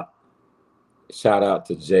turn out. Shout out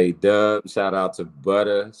to J-Dub, shout out to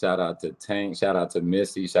Butter, shout out to Tank, shout out to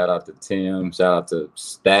Missy, shout out to Tim, shout out to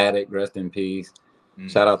Static, rest in peace.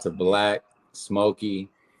 Shout out to Black, Smokey.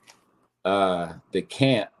 The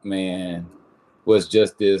camp, man, was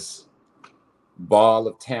just this ball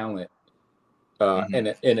of talent.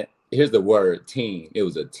 And here's the word, team. It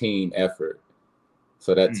was a team effort.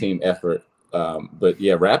 So that team effort. But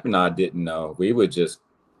yeah, Rap and I didn't know. We were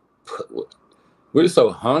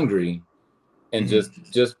so hungry and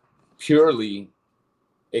just purely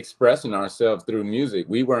expressing ourselves through music.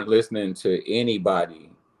 We weren't listening to anybody,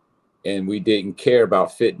 and we didn't care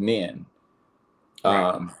about fitting in.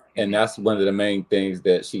 And that's one of the main things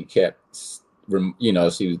that she kept.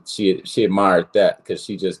 She admired that because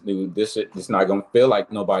she just knew it's not gonna feel like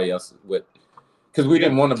nobody else would. Because we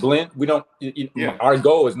didn't want to blend. We don't. Our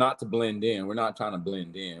goal is not to blend in. We're not trying to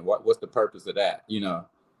blend in. What's the purpose of that?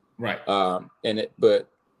 Right. But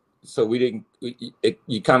so we didn't.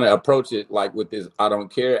 You kind of approach it like with this "I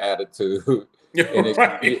don't care" attitude, and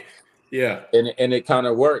right. Yeah, and it kind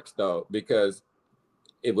of works though, because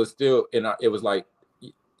it was still it was like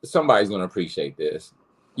somebody's gonna appreciate this,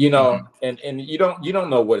 and you don't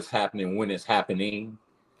know what's happening when it's happening.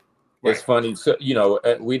 Right. It's funny, so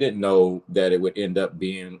we didn't know that it would end up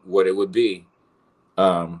being what it would be,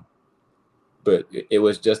 but it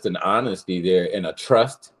was just an honesty there and a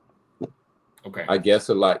trust. Okay, I guess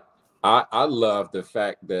I love the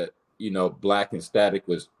fact that Black and Static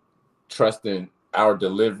was trusting our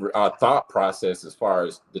delivery, our thought process as far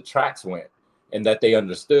as the tracks went, and that they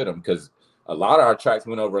understood them, because a lot of our tracks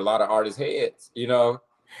went over a lot of artists' heads, So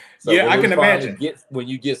yeah, I can imagine. When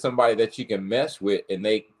you get somebody that you can mesh with, and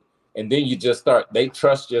then you just they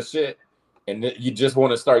trust your shit, and then you just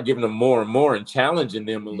want to start giving them more and more and challenging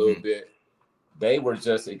them a little bit. They were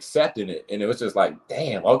just accepting it, and it was just like,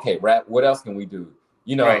 damn, okay, rap, what else can we do?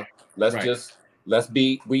 Right. Let's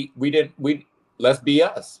be let's be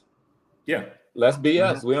us. Yeah. Let's be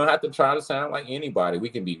us. We don't have to try to sound like anybody. We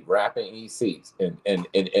can be rapping ECs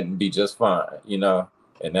and be just fine,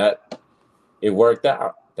 and that it worked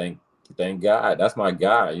out. Thank God. That's my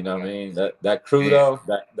guy. You know what I mean? That crew though,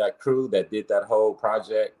 that crew that did that whole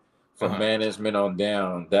project from management on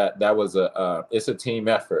down, that was it's a team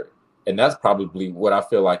effort. And that's probably what I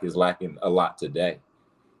feel like is lacking a lot today.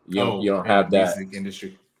 You don't have that music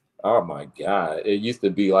industry. Oh my God! It used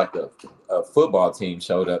to be like a football team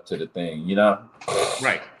showed up to the thing,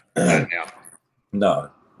 Right. Not now.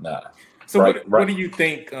 No. So what do you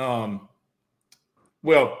think? Well,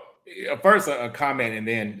 first a comment, and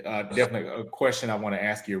then definitely a question I want to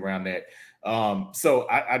ask you around that. So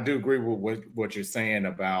I do agree with what you're saying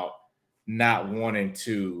about not wanting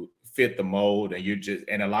to fit the mold,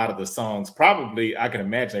 and a lot of the songs probably, I can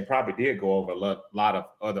imagine they probably did go over a lot of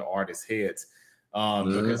other artists' heads.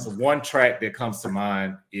 Because the one track that comes to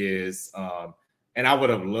mind is, and I would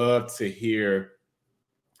have loved to hear,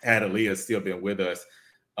 had Aaliyah still been with us,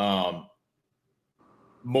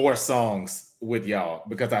 more songs with y'all,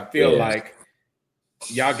 because I feel like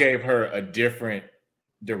y'all gave her a different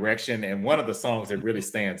direction. And one of the songs that really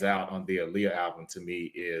stands out on the Aaliyah album to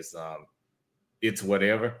me is It's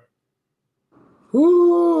Whatever.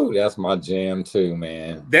 Ooh, that's my jam too,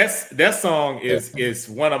 man. That song is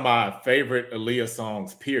one of my favorite Aaliyah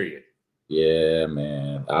songs, period. Yeah,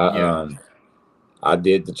 man. I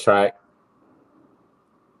did the track,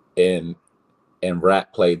 and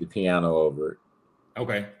Rap played the piano over it.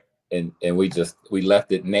 Okay. And we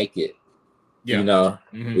left it naked. Yeah.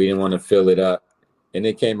 We didn't want to fill it up. And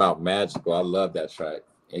it came out magical. I love that track.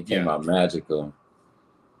 It came out magical.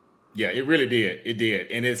 Yeah, it really did. It did.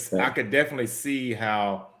 And I could definitely see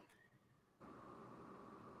how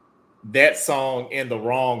that song in the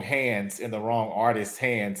wrong hands, in the wrong artist's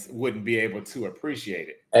hands, wouldn't be able to appreciate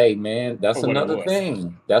it. Hey man, that's another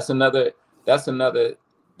thing. That's Static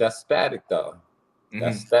though.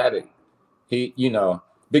 That's Static. He,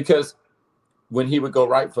 because when he would go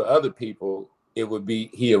write for other people, it would be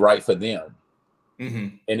he'd write for them.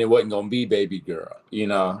 And it wasn't gonna be Baby Girl,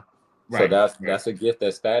 Right. So that's a gift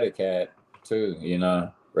that Static had too,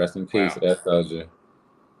 Rest in peace, that soldier.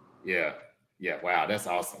 Yeah. Yeah. Wow, that's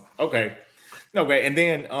awesome. Okay. And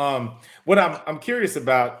then what I'm curious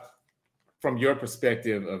about from your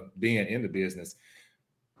perspective of being in the business,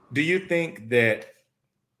 do you think that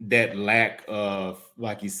lack of,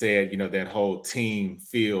 like you said, that whole team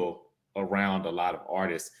feel around a lot of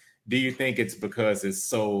artists, do you think it's because it's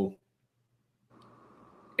so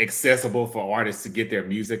accessible for artists to get their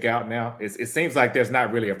music out now? It seems like there's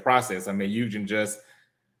not really a process. I mean, you can just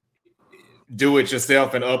do it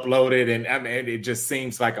yourself and upload it, and I mean, it just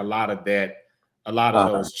seems like a lot of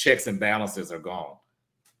those checks and balances are gone.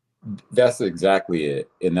 That's exactly it,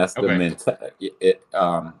 and that's the mentality.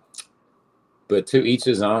 But to each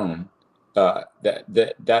his own. That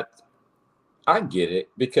I get it,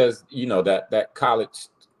 because that college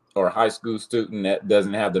or high school student that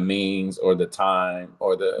doesn't have the means or the time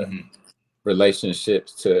or the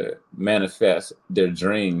relationships to manifest their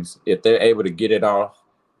dreams, if they're able to get it off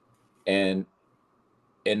and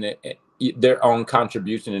their own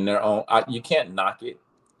contribution and their own, you can't knock it.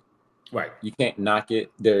 Right. You can't knock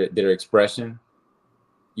it, their expression.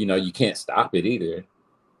 You can't stop it either.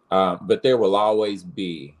 But there will always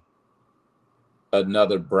be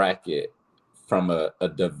another bracket from a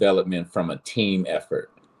development, from a team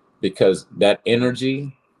effort, because that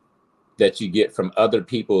energy that you get from other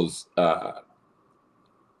people's not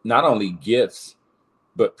only gifts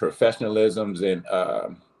but professionalisms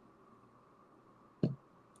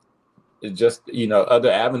and just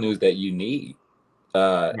other avenues that you need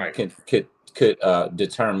could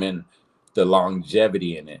determine the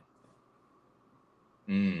longevity in it.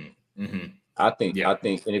 Mm-hmm. I think,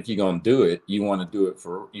 and if you're gonna do it, you want to do it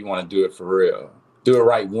for real. Do it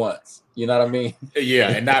right once. You know what I mean? Yeah,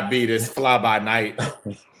 and not be this fly by night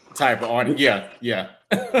type of artist. Yeah.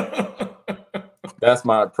 That's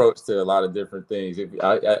my approach to a lot of different things.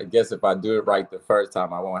 I guess if I do it right the first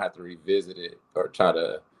time, I won't have to revisit it or try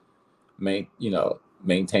to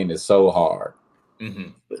maintain it so hard. Mm-hmm.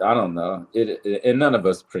 But I don't know. And none of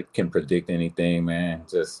us can predict anything, man.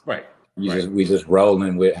 Just we just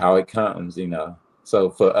rolling with how it comes,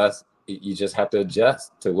 So for us, you just have to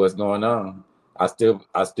adjust to what's going on. I still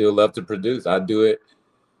love to produce. I do it.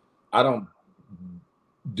 I don't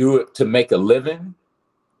do it to make a living,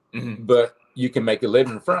 but you can make a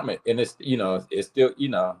living from it. And it's still,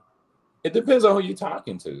 it depends on who you're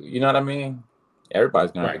talking to. You know what I mean?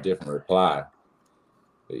 Everybody's gonna have a different reply.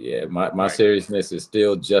 But yeah, my seriousness is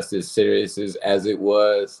still just as serious as it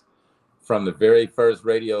was from the very first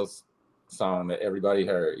radio song that everybody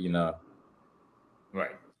heard,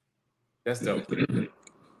 Right. That's dope.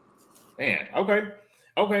 Man,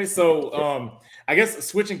 okay. So I guess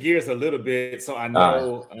switching gears a little bit. So I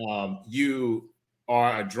know you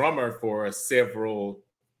are a drummer for several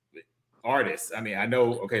artists. I mean, I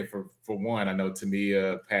know, for one, I know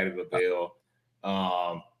Tamia, Patti LaBelle.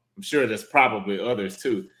 I'm sure there's probably others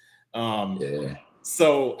too.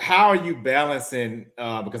 So how are you balancing?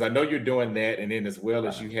 Because I know you're doing that, and then as well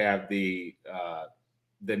as you have the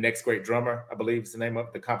Next Great Drummer, I believe is the name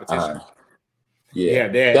of the competition. Yeah,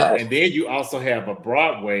 that, and then you also have a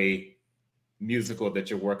Broadway musical that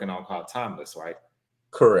you're working on called Timeless, right?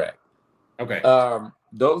 Correct. Okay.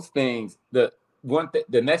 Those things. The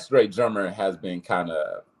Next Great Drummer has been kind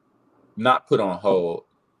of not put on hold,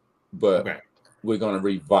 but we're going to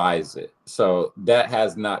revise it. So that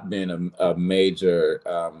has not been a major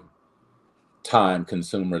time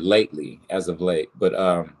consumer lately, as of late. But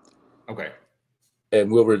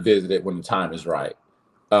and we'll revisit it when the time is right.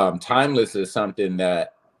 Timeless is something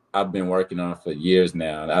that I've been working on for years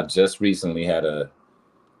now, and I just recently had a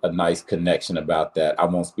nice connection about that. I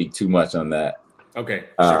won't speak too much on that,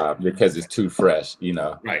 because it's too fresh,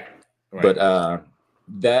 Right. But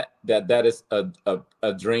that is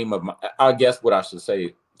a dream of mine. I guess what I should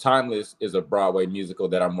say. Timeless is a Broadway musical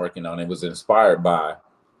that I'm working on. It was inspired by.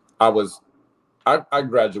 I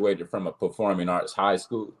graduated from a performing arts high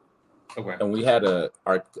school, and we had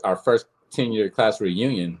our first 10-year class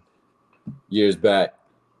reunion years back,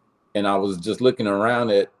 and I was just looking around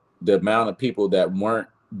at the amount of people that weren't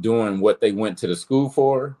doing what they went to the school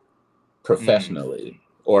for professionally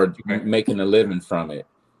or making a living from it.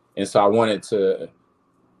 And so I wanted to,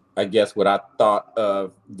 I guess what I thought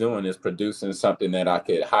of doing is producing something that I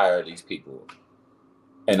could hire these people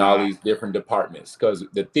in all these different departments, because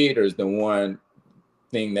the theater is the one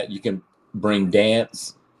thing that you can bring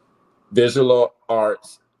dance, visual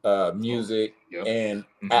arts, music, and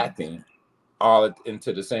acting all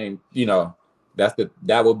into the same,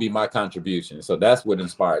 that will be my contribution. So that's what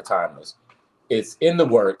inspired Timeless. It's in the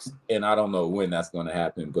works, and I don't know when that's going to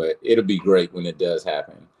happen, but it'll be great when it does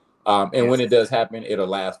happen. And when it does happen, it'll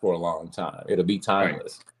last for a long time. It'll be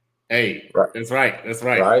timeless. Hey, that's right. That's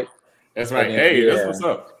right. Right. That's right. Hey, that's what's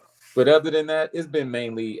up. But other than that, it's been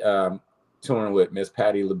mainly touring with Miss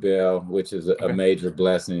Patti LaBelle, which is a major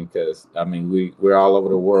blessing, because I mean we're all over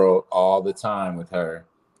the world all the time with her,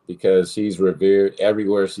 because she's revered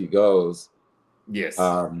everywhere she goes. Yes.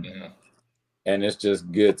 And it's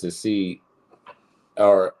just good to see,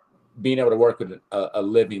 or being able to work with a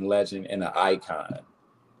living legend and an icon,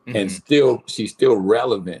 and she's still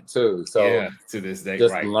relevant too. So to this day,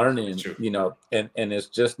 just learning, and it's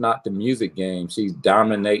just not the music game. She's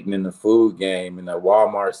dominating in the food game, and the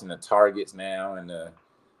Walmarts and the Targets now, and the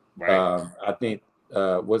I think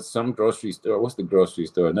what's the grocery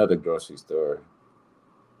store? Another grocery store.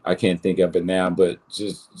 I can't think of it now, but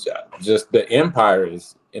just the empire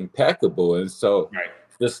is impeccable, and so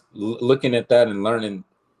just looking at that and learning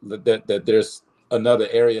that there's another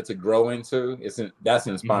area to grow into, that's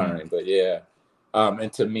inspiring. But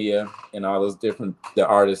and Tamia and all those the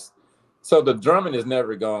artists. So the drumming is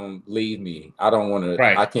never gonna leave me. I don't want to.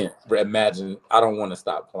 I can't imagine. I don't want to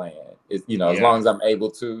stop playing. As long as I'm able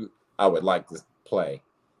to, I would like to play.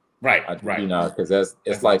 Right. Because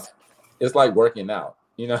it's like working out.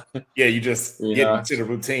 You just get into the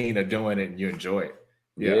routine of doing it and you enjoy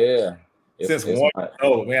it. Since one,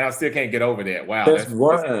 man, I still can't get over that. Wow, that's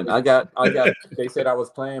one. I got. They said I was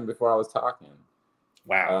playing before I was talking.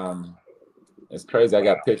 Wow, it's crazy. I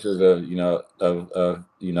got pictures of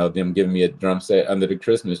them giving me a drum set under the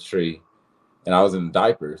Christmas tree, and I was in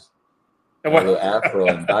diapers. a little afro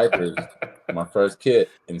and diapers. My first kid,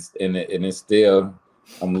 and it's still,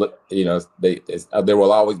 there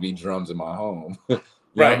will always be drums in my home.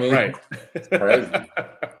 Right. It's crazy.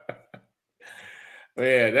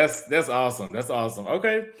 Yeah, that's awesome. That's awesome.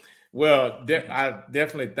 Okay. Well, I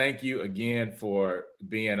definitely thank you again for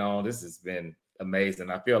being on. This has been amazing.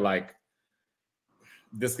 I feel like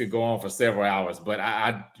this could go on for several hours, but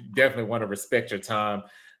I definitely want to respect your time.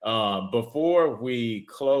 Before we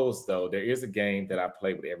close, though, there is a game that I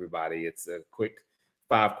play with everybody. It's a quick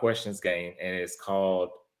 5 questions game, and it's called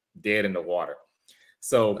Dead in the Water.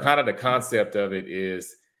 So kind of the concept of it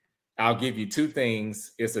is I'll give you 2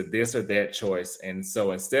 things. It's a this or that choice. And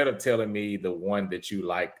so instead of telling me the one that you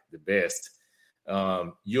like the best,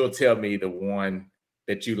 you'll tell me the one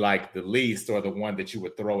that you like the least or the one that you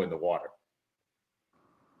would throw in the water.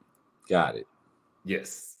 Got it.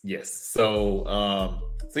 Yes. So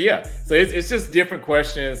yeah. So it's just different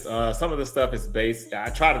questions. Some of the stuff is based. I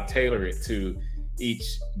try to tailor it to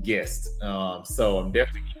each guest. So I'm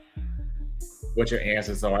definitely what your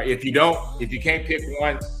answers are. If you can't pick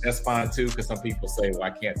one, that's fine too, because some people say, well,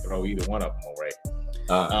 I can't throw either one of them away.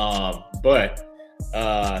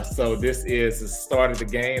 So this is the start of the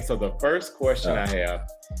game. So the first question I have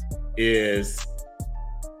is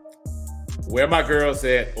Where My Girls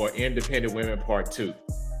At or Independent Women Part 2.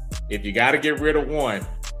 If you got to get rid of one,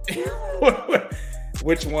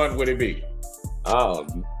 which one would it be?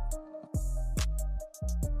 Dang.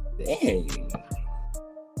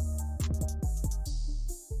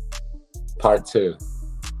 Part 2.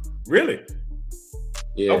 Really?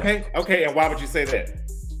 Yeah. Okay. And why would you say that?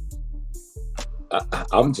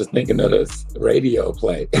 I'm just thinking of this radio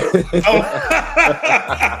play.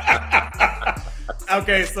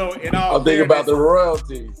 Okay, so in all I'm thinking about the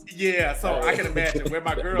royalties. Yeah, so I can imagine Where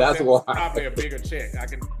My Girls That's why. Probably a bigger check. I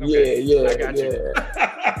got you.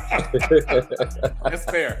 That's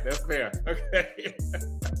fair. Okay.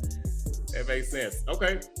 That makes sense.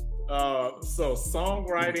 Okay. So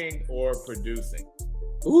songwriting or producing?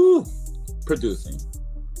 Ooh, producing.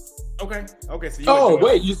 Okay. So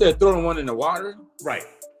wait, you said throwing one in the water? Right.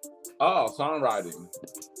 Oh, songwriting.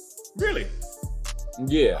 Really?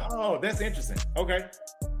 Yeah. Oh, that's interesting. Okay.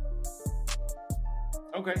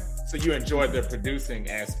 So you enjoyed the producing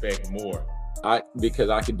aspect more? Because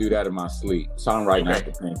I could do that in my sleep. Songwriting I have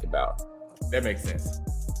to think about. That makes sense.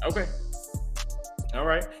 Okay. All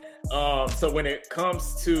right. So when it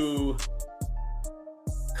comes to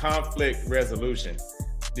conflict resolution,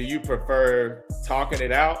 do you prefer talking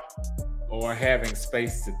it out or having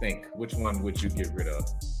space to think? Which one would you get rid of?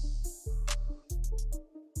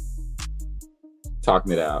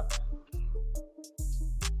 Talking it out.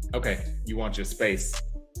 Okay. You want your space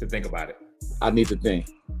to think about it. I need to think.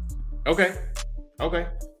 Okay. I'm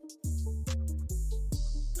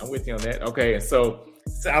with you on that. Okay. And so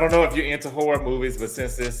I don't know if you're into horror movies, but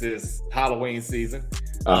since this is Halloween season,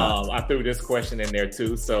 I threw this question in there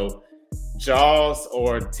too. So Jaws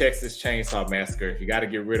or Texas Chainsaw Massacre? If you got to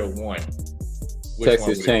get rid of one,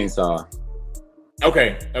 Texas Chainsaw.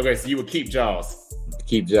 Okay. So you would keep Jaws.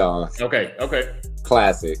 Keep Jaws. Okay.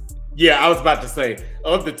 Classic. Yeah, I was about to say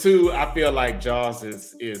of the two, I feel like Jaws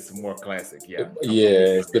is more classic. Yeah.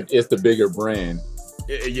 Yeah, it's the bigger brand.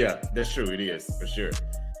 Yeah, that's true. It is for sure.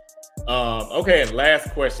 Okay, and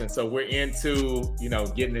last question. So we're into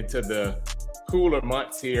getting into the cooler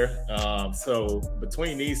months here. So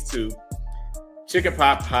between these two, chicken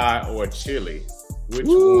pot pie or chili, which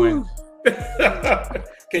one?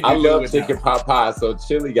 I love chicken pot pie, so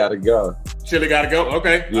chili gotta go. Chili gotta go.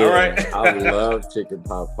 Okay, yeah, all right. I love chicken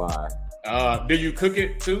pot pie. Do you cook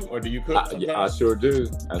it too, or do you cook? I sure do.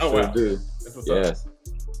 I sure do. Yes.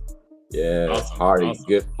 Yeah, awesome. Hearty, awesome.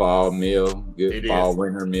 Good fall meal, good fall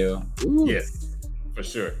winter meal. Ooh. Yes, for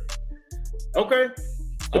sure. Okay.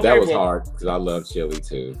 But that was hard because I love chili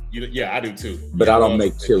too. Yeah, I do too. But I don't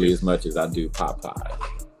make chili as much as I do pot pie.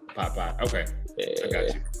 Pot pie. Okay. Yeah. I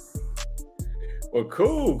got you. Well,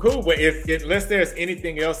 cool. But unless there's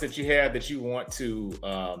anything else that you have that you want to,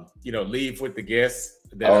 leave with the guests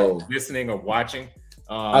that are listening or watching,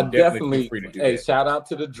 I definitely feel free to do that. Shout out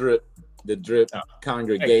to the Drip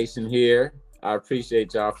congregation here. I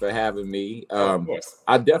appreciate y'all for having me. Of course.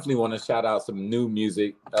 I definitely want to shout out some new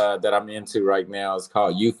music that I'm into right now. It's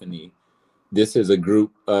called Euphony. This is a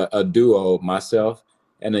group, a duo, myself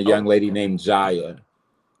and a young lady named Jaya.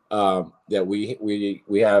 That we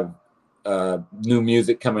have new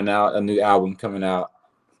music coming out, a new album coming out.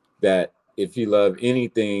 That if you love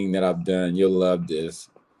anything that I've done, you'll love this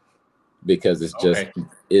because it's just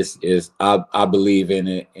I believe in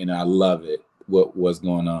it and I love it. What's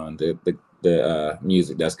going on? The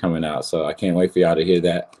music that's coming out. So I can't wait for y'all to hear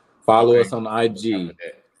that. Follow us on IG,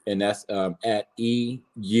 and that's at EU_PHONY.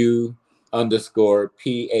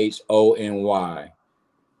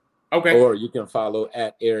 Okay. Or you can follow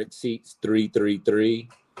at Eric Seats 333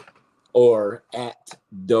 or at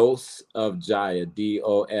Dose of Jaya,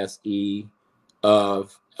 DOSE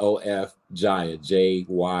of OF Jaya,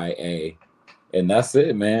 JYA. And that's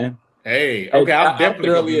it, man. Hey, okay. I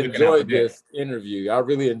thoroughly enjoyed this interview. I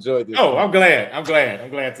really enjoyed this. Oh, I'm glad. I'm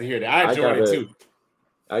glad to hear that. I enjoyed it too.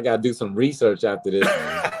 I gotta do some research after this.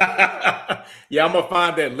 Yeah, I'm gonna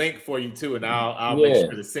find that link for you too, and I'll make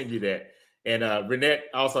sure to send you that. And Renette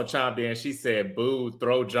also chimed in. She said, "Boo,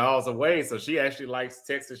 throw Jaws away." So she actually likes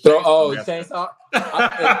Texas Chainsaw.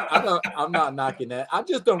 I'm not knocking that. I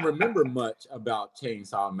just don't remember much about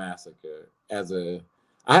Chainsaw Massacre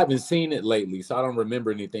I haven't seen it lately, so I don't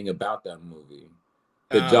remember anything about that movie.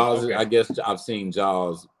 Jaws, okay. I guess I've seen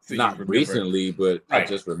Jaws, so not recently, but I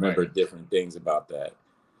just remember different things about that.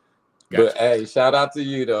 Gotcha. But hey, shout out to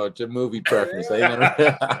you though, your movie preference. That's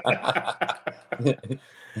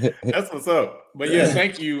what's up. But yeah,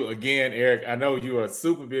 thank you again, Eric. I know you are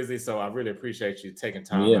super busy, so I really appreciate you taking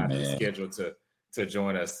time out of your schedule to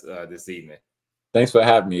join us this evening. Thanks for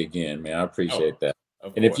having me again, man. I appreciate that.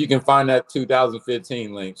 And if you can find that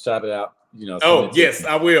 2015 link, shout it out. Yes,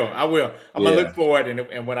 I will. I'm gonna look for it,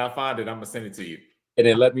 and when I find it, I'm gonna send it to you. And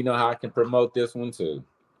then let me know how I can promote this one too.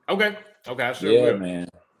 Okay, I sure will. Man.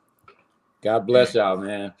 God bless y'all,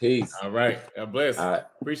 man. Peace. All right. God bless. All right.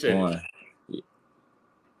 Appreciate it.